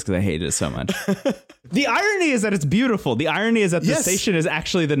Secaucus because I hated it so much. The irony is that it's beautiful. The irony is that the station is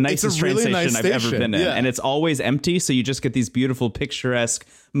actually the nicest train station I've ever been in. And it's always empty. So you just get these beautiful picturesque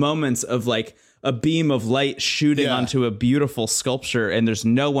moments of like a beam of light shooting onto a beautiful sculpture and there's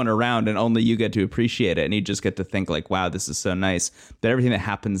no one around and only you get to appreciate it. And you just get to think like, wow, this is so nice. But everything that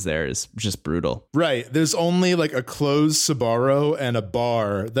happens there is just brutal. Right. There's only like a closed Sbarro and a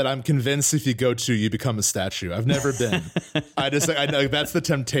bar that I'm convinced if you go to, you become a statue. I've never been. I know that's the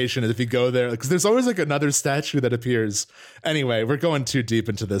temptation if you go there, because there's always like another statue that appears. Anyway, we're going too deep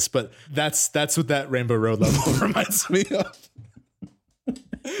into this, but that's what that Rainbow Road level reminds me of.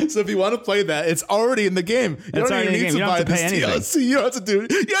 So if you want to play that, it's already in the game. You don't even need to buy this DLC. You don't have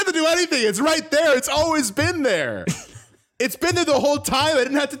to do anything. It's right there. It's always been there. It's been there the whole time. I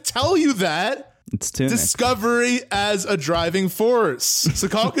didn't have to tell you that. It's tunic. Discovery as a driving force.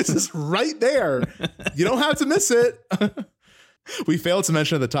 Secaucus is right there. You don't have to miss it. We failed to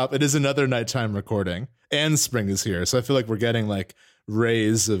mention at the top, it is another nighttime recording. And spring is here. So I feel like we're getting like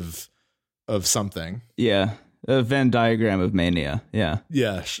rays of something. Yeah. A Venn diagram of mania. Yeah.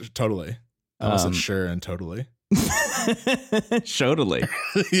 Yeah, totally. I wasn't sure and totally. Shotally.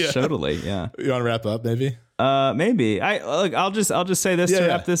 Yeah. Shotally, yeah. You want to wrap up, maybe? Maybe. I'll just say this to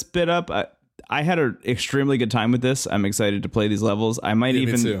wrap this bit up. I had an extremely good time with this. I'm excited to play these levels. I might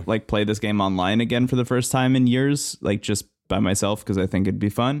even like play this game online again for the first time in years, like just by myself, because I think it'd be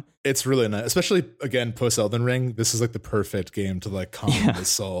fun. It's really nice, especially again post Elden Ring. This is like the perfect game to like calm the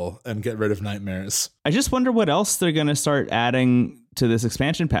soul and get rid of nightmares. I just wonder what else they're gonna start adding to this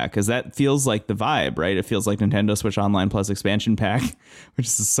expansion pack, because that feels like the vibe, right? It feels like Nintendo Switch Online plus expansion pack, which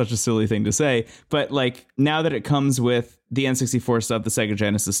is such a silly thing to say. But like now that it comes with the N64 stuff, the Sega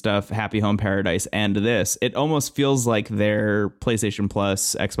Genesis stuff, Happy Home Paradise, and this, it almost feels like their PlayStation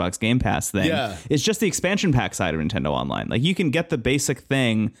Plus, Xbox Game Pass thing. Yeah. It's just the expansion pack side of Nintendo Online. Like you can get the basic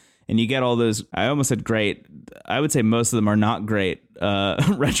thing and you get all those, I almost said great, I would say most of them are not great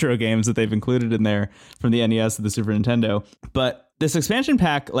retro games that they've included in there from the NES to the Super Nintendo. But this expansion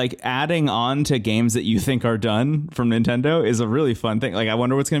pack, like adding on to games that you think are done from Nintendo, is a really fun thing. Like, I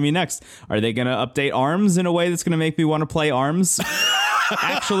wonder what's going to be next. Are they going to update ARMS in a way that's going to make me want to play ARMS?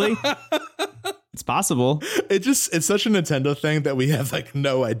 Actually, it's possible. It's such a Nintendo thing that we have like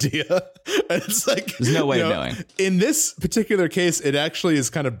no idea. It's like there's no way of knowing. In this particular case, it actually is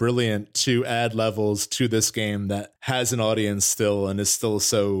kind of brilliant to add levels to this game that has an audience still and is still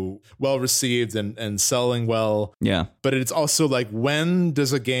so well received and selling well. Yeah. But it's also like, when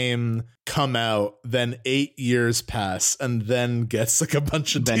does a game come out, then 8 years pass, and then gets like a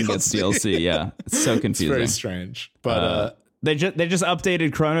bunch of DLC? Gets DLC, yeah. It's so confusing. It's very strange. But They just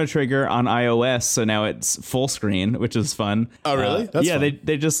updated Chrono Trigger on iOS, so now it's full screen, which is fun. Oh, really? That's fun.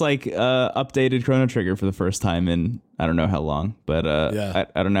 They just like updated Chrono Trigger for the first time in I don't know how long, but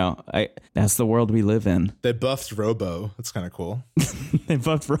I don't know. That's the world we live in. They buffed Robo. That's kind of cool. They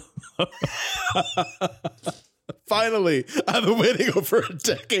buffed Robo. Finally, I've been waiting over a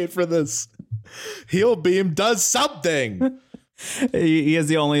decade for this. Heel Beam does something. He has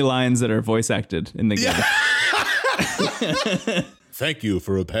the only lines that are voice acted in the game. Yeah. Thank you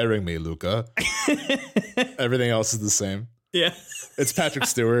for repairing me, Luca. Everything else is the same. Yeah. It's Patrick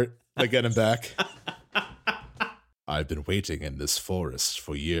Stewart. I get him back. I've been waiting in this forest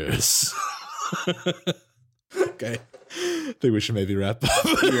for years. Okay. I think we should maybe wrap up.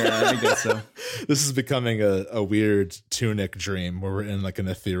 Yeah, I guess so. This is becoming a weird Tunic dream where we're in like an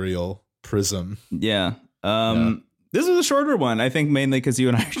ethereal prism. Yeah. This was a shorter one, I think, mainly because you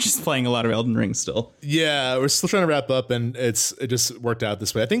and I are just playing a lot of Elden Ring still. Yeah, we're still trying to wrap up, and it just worked out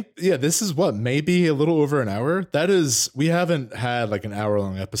this way. I think, yeah, this is what, maybe a little over an hour? That is, we haven't had like an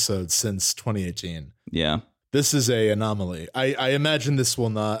hour-long episode since 2018. Yeah. This is a anomaly. I imagine this will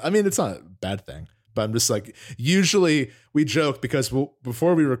not, I mean, it's not a bad thing, but I'm just like, usually we joke because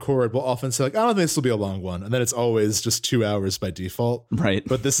before we record, we'll often say like, I don't think this will be a long one. And then it's always just 2 hours by default. Right.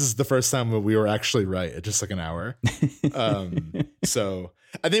 But this is the first time where we were actually right. It's just like an hour. So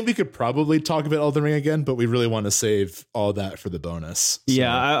I think we could probably talk about Elden Ring again, but we really want to save all that for the bonus. So.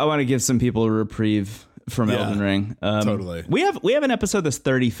 Yeah, I want to give some people a reprieve from Elden Ring. Totally. We have an episode that's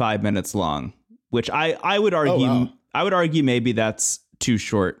 35 minutes long, which I would argue, I would argue maybe that's too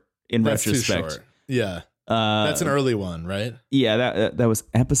short in retrospect. Too short. Yeah. That's an early one, right? Yeah, that was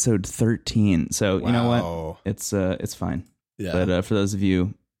episode 13. So you know what? It's fine. Yeah. But for those of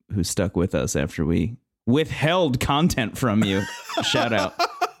you who stuck with us after we withheld content from you, shout out.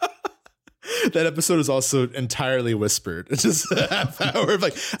 That episode is also entirely whispered. It's just a half hour of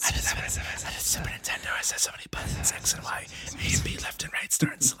like, I did Super Nintendo. I said so many buttons, X and Y, A and B, left and right,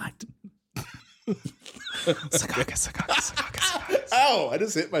 start and select. Ow, I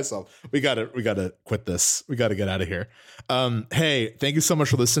just hit myself. We gotta quit this. We gotta get out of here. Hey, thank you so much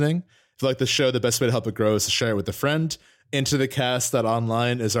for listening. If you like the show, the best way to help it grow is to share it with a friend.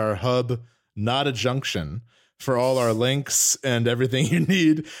 IntoTheCast.online is our hub, not a junction, for all our links and everything you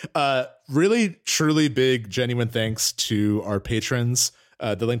need. Really, truly big, genuine thanks to our patrons.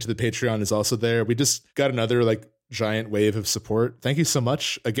 The link to the Patreon is also there. We just got another giant wave of support. Thank you so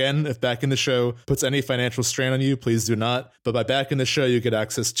much. Again, if backing the show puts any financial strain on you, please do not. But by backing the show, you get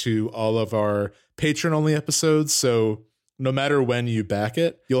access to all of our patron-only episodes. So no matter when you back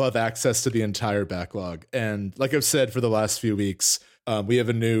it, you'll have access to the entire backlog. And like I've said for the last few weeks, we have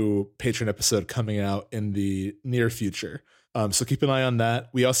a new patron episode coming out in the near future. So keep an eye on that.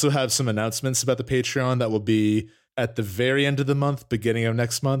 We also have some announcements about the Patreon that will be at the very end of the month, beginning of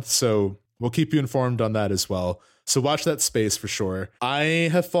next month. So we'll keep you informed on that as well. So watch that space for sure. I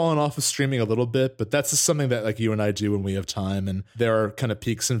have fallen off of streaming a little bit, but that's just something that you and I do when we have time. And there are kind of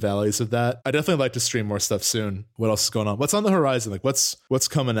peaks and valleys of that. I definitely like to stream more stuff soon. What else is going on? What's on the horizon? What's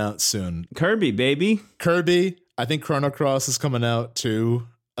coming out soon? Kirby, baby. Kirby. I think Chrono Cross is coming out too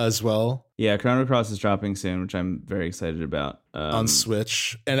as well. Yeah, Chrono Cross is dropping soon, which I'm very excited about. On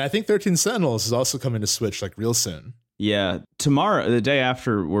Switch. And I think 13 Sentinels is also coming to Switch real soon. Yeah, tomorrow, the day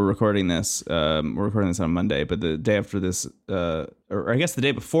after we're recording this on Monday, but the day after this, or I guess the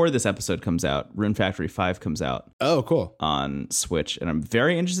day before this episode comes out, Rune Factory 5 comes out. Oh, cool. On Switch, and I'm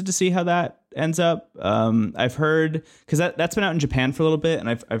very interested to see how that ends up. I've heard, because that's been out in Japan for a little bit, and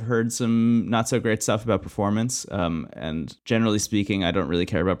I've heard some not so great stuff about performance. And generally speaking, I don't really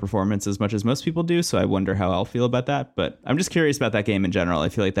care about performance as much as most people do, so I wonder how I'll feel about that. But I'm just curious about that game in general. I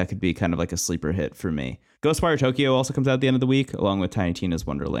feel like that could be kind of like a sleeper hit for me. Ghostwire Tokyo also comes out at the end of the week, along with Tiny Tina's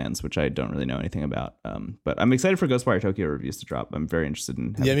Wonderlands, which I don't really know anything about. But I'm excited for Ghostwire Tokyo reviews to drop. I'm very interested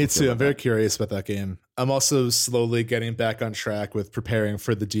in. Yeah, me too. I'm very curious about that game. I'm also slowly getting back on track with preparing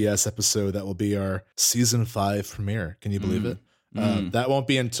for the DS episode that will be our season 5 premiere. Can you believe it? That won't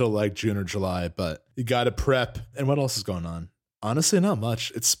be until June or July, but you got to prep. And what else is going on? Honestly, not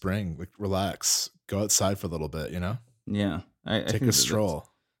much. It's spring. Relax. Go outside for a little bit, Yeah. I Take a stroll.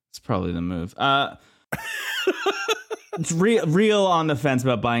 It's probably the move. It's real on the fence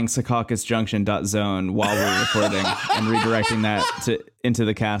about buying SecaucusJunction.zone while we're recording and redirecting that to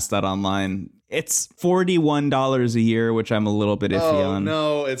IntoTheCast.online. It's $41 a year, which I'm a little bit iffy on.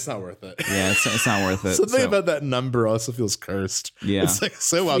 No, it's not worth it. Yeah, it's not worth it. Something about that number also feels cursed. Yeah, it's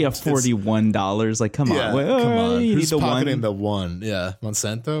so up. Yeah, $41. Come on, come on. You Who's need pocketing the one? Yeah,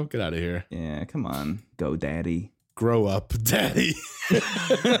 Monsanto, get out of here. Yeah, come on, go daddy. Grow up, daddy.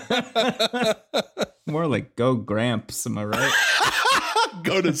 More like go Gramps, am I right?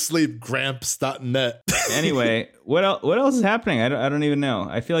 Go to sleep, Gramps.net. Anyway, what else is happening? I don't even know.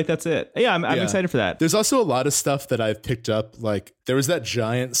 I feel like that's it. Yeah, I'm excited for that. There's also a lot of stuff that I've picked up. There was that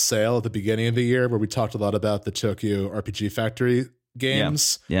giant sale at the beginning of the year where we talked a lot about the Tokyo RPG Factory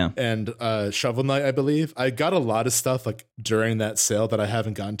games. Yeah. And Shovel Knight, I believe. I got a lot of stuff like during that sale that I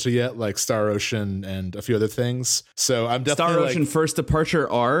haven't gotten to yet, like Star Ocean and a few other things. So I'm definitely Star Ocean First Departure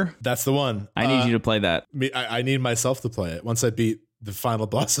R. That's the one. I need you to play that. I need myself to play it. Once I beat the final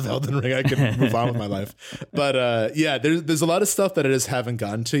boss of Elden Ring, I can move on with my life. But yeah, there's a lot of stuff that I just haven't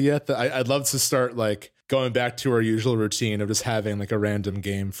gotten to yet that I'd love to start like going back to our usual routine of just having like a random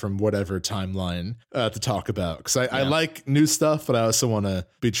game from whatever timeline to talk about. Because I like new stuff, but I also want to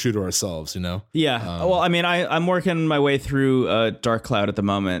be true to ourselves, you know? Yeah. Well, I mean, I'm working my way through Dark Cloud at the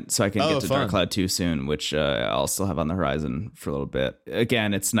moment, so I can get to Dark Cloud 2 soon, which I'll still have on the horizon for a little bit.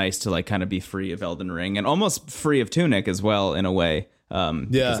 Again, it's nice to like kind of be free of Elden Ring and almost free of Tunic as well, in a way.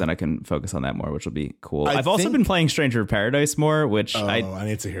 Because then I can focus on that more, which will be cool. I've also been playing Stranger of Paradise more, which I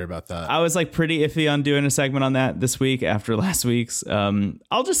need to hear about that. I was like pretty iffy on doing a segment on that this week after last week's.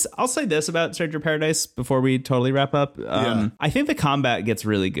 I'll say this about Stranger of Paradise before we totally wrap up. I think the combat gets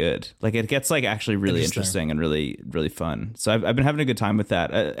really good. Like it gets like actually really interesting and really, really fun. So I've been having a good time with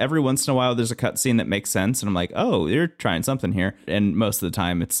that. Every once in a while, there's a cutscene that makes sense, and I'm like, oh, you're trying something here. And most of the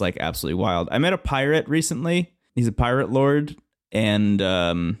time, it's like absolutely wild. I met a pirate recently. He's a pirate lord. And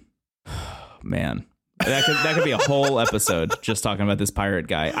man, that could be a whole episode just talking about this pirate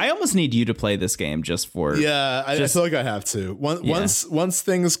guy. I almost need you to play this game just for. Yeah, I feel like I have to. Once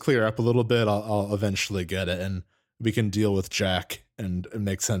things clear up a little bit, I'll eventually get it, and we can deal with Jack and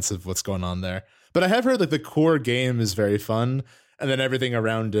make sense of what's going on there. But I have heard like the core game is very fun, and then everything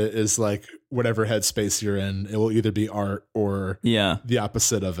around it is like whatever headspace you're in. It will either be art or the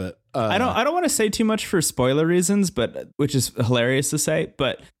opposite of it. I don't want to say too much for spoiler reasons, but which is hilarious to say.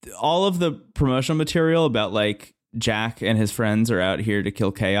 But all of the promotional material about like Jack and his friends are out here to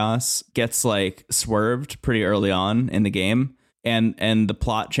kill chaos gets like swerved pretty early on in the game, and the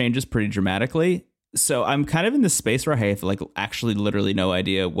plot changes pretty dramatically. So I'm kind of in this space where I have like actually literally no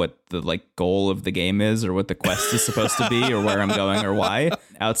idea what the like goal of the game is or what the quest is supposed to be or where I'm going or why,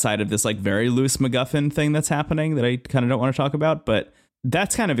 outside of this like very loose MacGuffin thing that's happening that I kind of don't want to talk about. But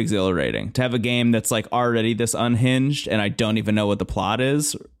that's kind of exhilarating to have a game that's like already this unhinged and I don't even know what the plot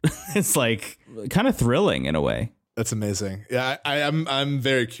is. It's like kind of thrilling in a way. That's amazing. Yeah, I'm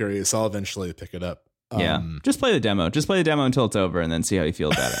very curious. I'll eventually pick it up. Just play the demo. Just play the demo until it's over and then see how you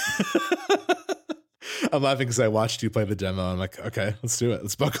feel about it. I'm laughing because I watched you play the demo. I'm like, okay, let's do it.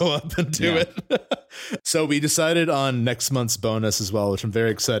 Let's buckle up and do it. So we decided on next month's bonus as well, which I'm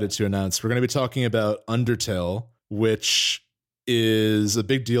very excited to announce. We're going to be talking about Undertale, which is a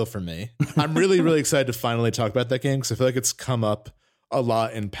big deal for me. I'm really, really excited to finally talk about that game because I feel like it's come up a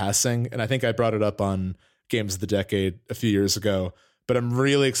lot in passing. And I think I brought it up on Games of the Decade a few years ago. But I'm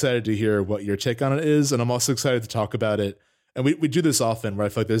really excited to hear what your take on it is. And I'm also excited to talk about it. And we do this often where I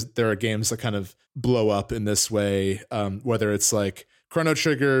feel like there are games that kind of blow up in this way, whether it's like Chrono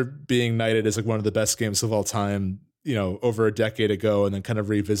Trigger being knighted as like one of the best games of all time, you know, over a decade ago, and then kind of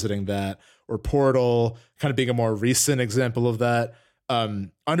revisiting that, or Portal kind of being a more recent example of that.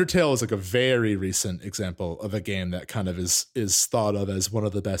 Undertale is like a very recent example of a game that kind of is thought of as one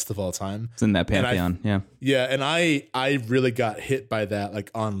of the best of all time. It's in that pantheon. Yeah. And I really got hit by that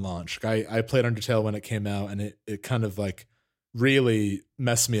like on launch. I played Undertale when it came out, and it kind of like really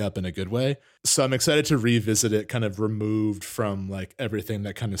messed me up in a good way. So I'm excited to revisit it kind of removed from like everything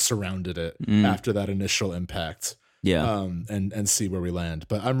that kind of surrounded it after that initial impact. Yeah. And see where we land.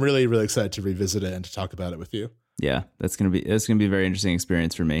 But I'm really, really excited to revisit it and to talk about it with you. Yeah, it's gonna be a very interesting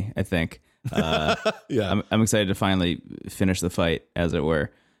experience for me, I think. Yeah. I'm excited to finally finish the fight, as it were.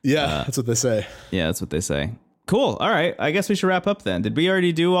 Yeah, that's what they say. Yeah, that's what they say. Cool. All right. I guess we should wrap up then. Did we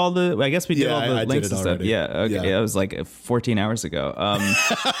already do all the... I guess we did all the links and stuff. Yeah. Okay. Yeah, it was like 14 hours ago.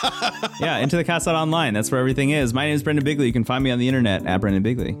 Yeah, Into the Cast Online. That's where everything is. My name is Brendan Bigley. You can find me on the internet at Brendan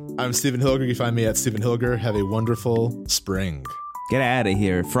Bigley. I'm Stephen Hilger. You can find me at Stephen Hilger. Have a wonderful spring. Get out of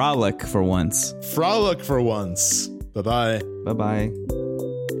here. Frolic for once. Frolic for once. Bye-bye. Bye-bye.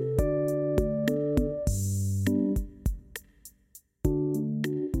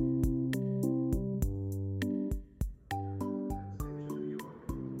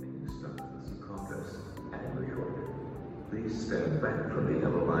 Please stand back from the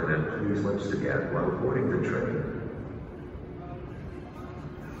yellow line and please once again while boarding the train.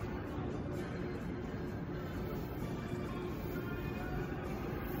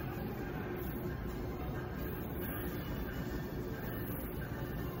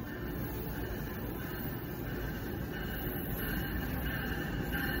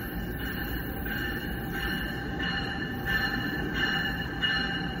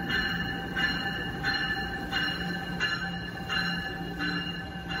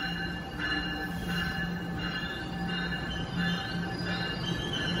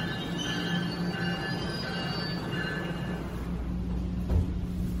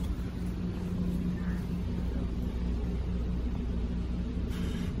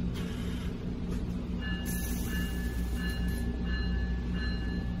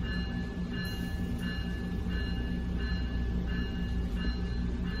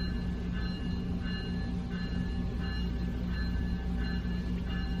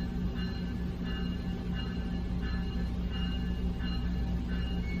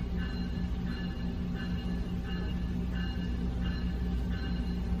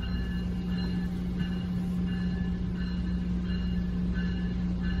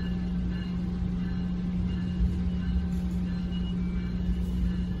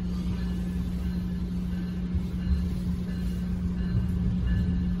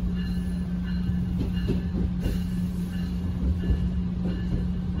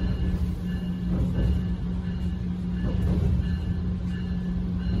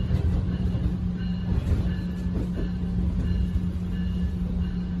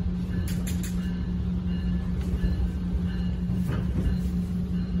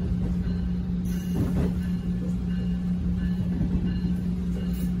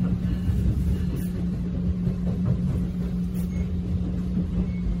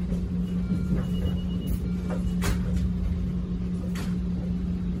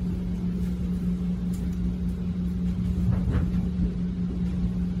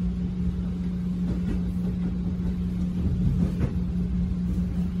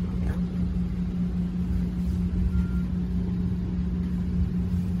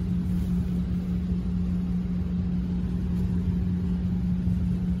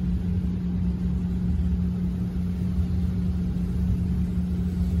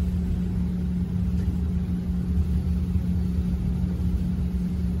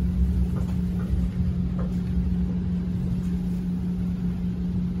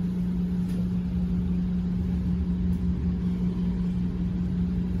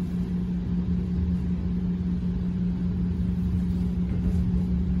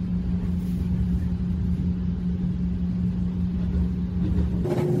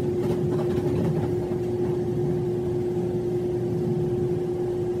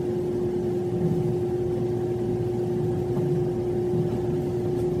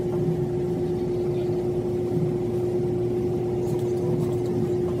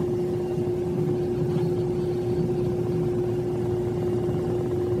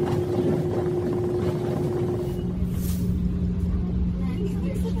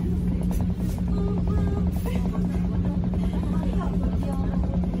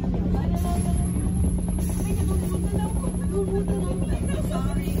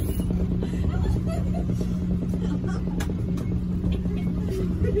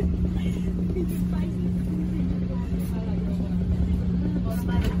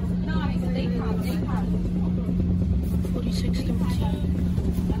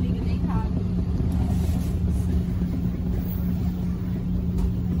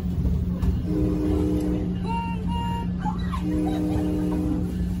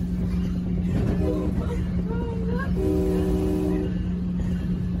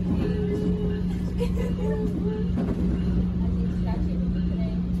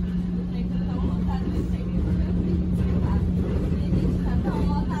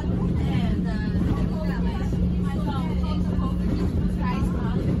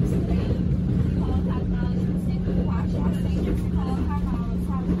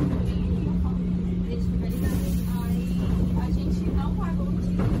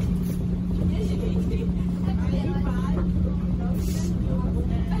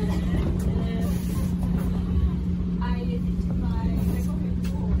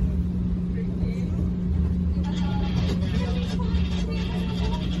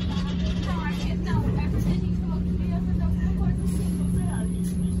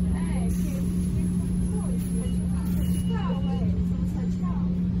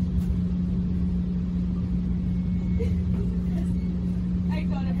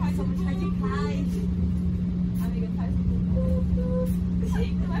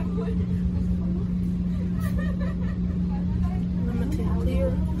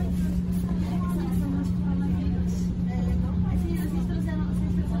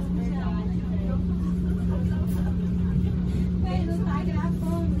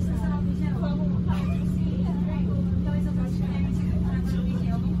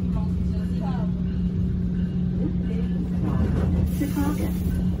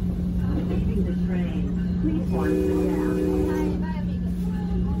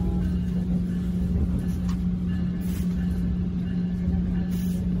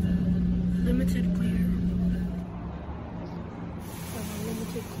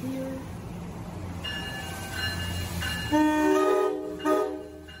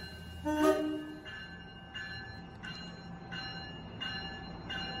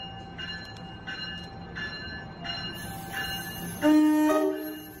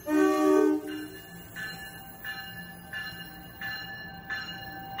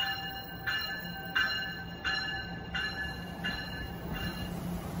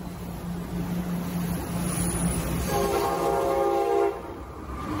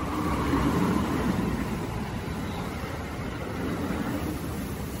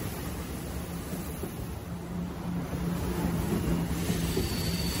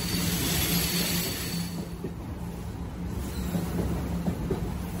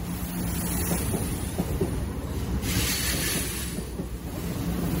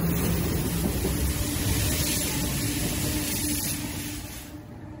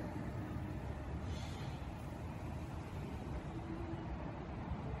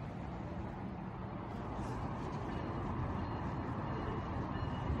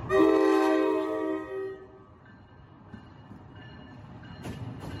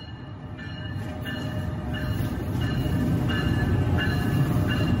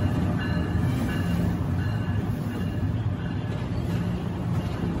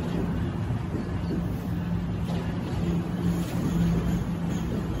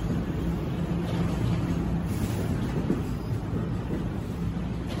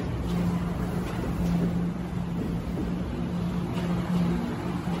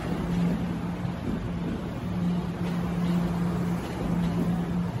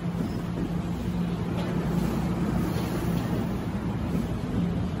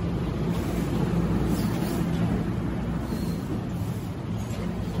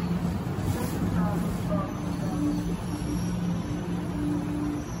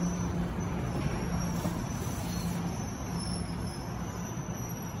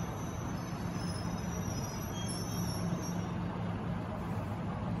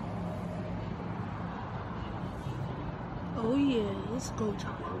 Oh yeah, it's go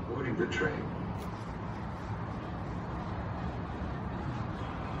time. While boarding the train,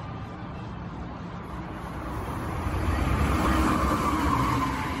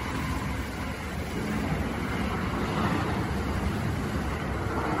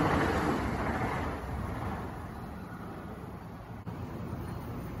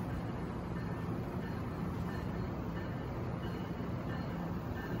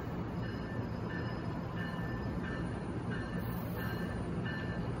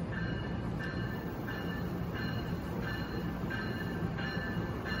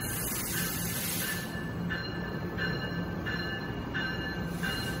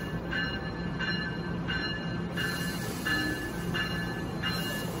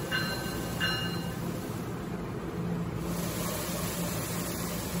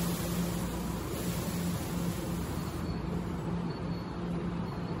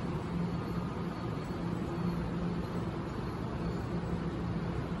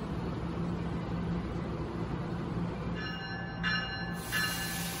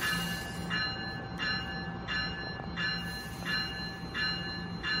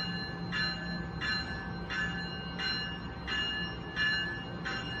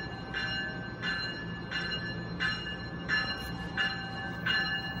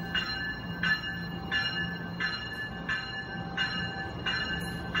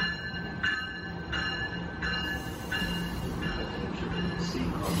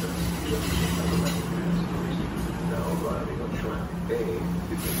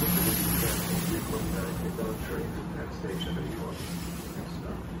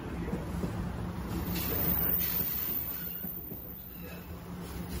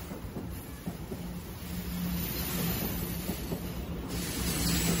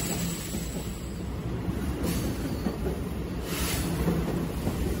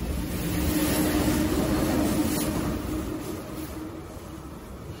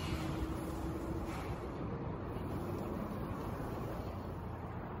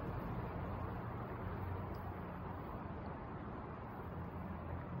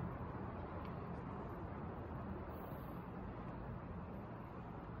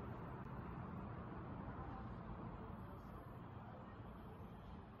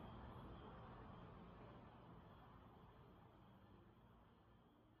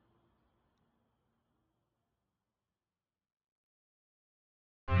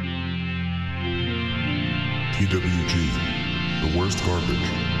 TWG, the worst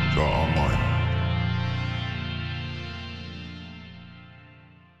garbage.online.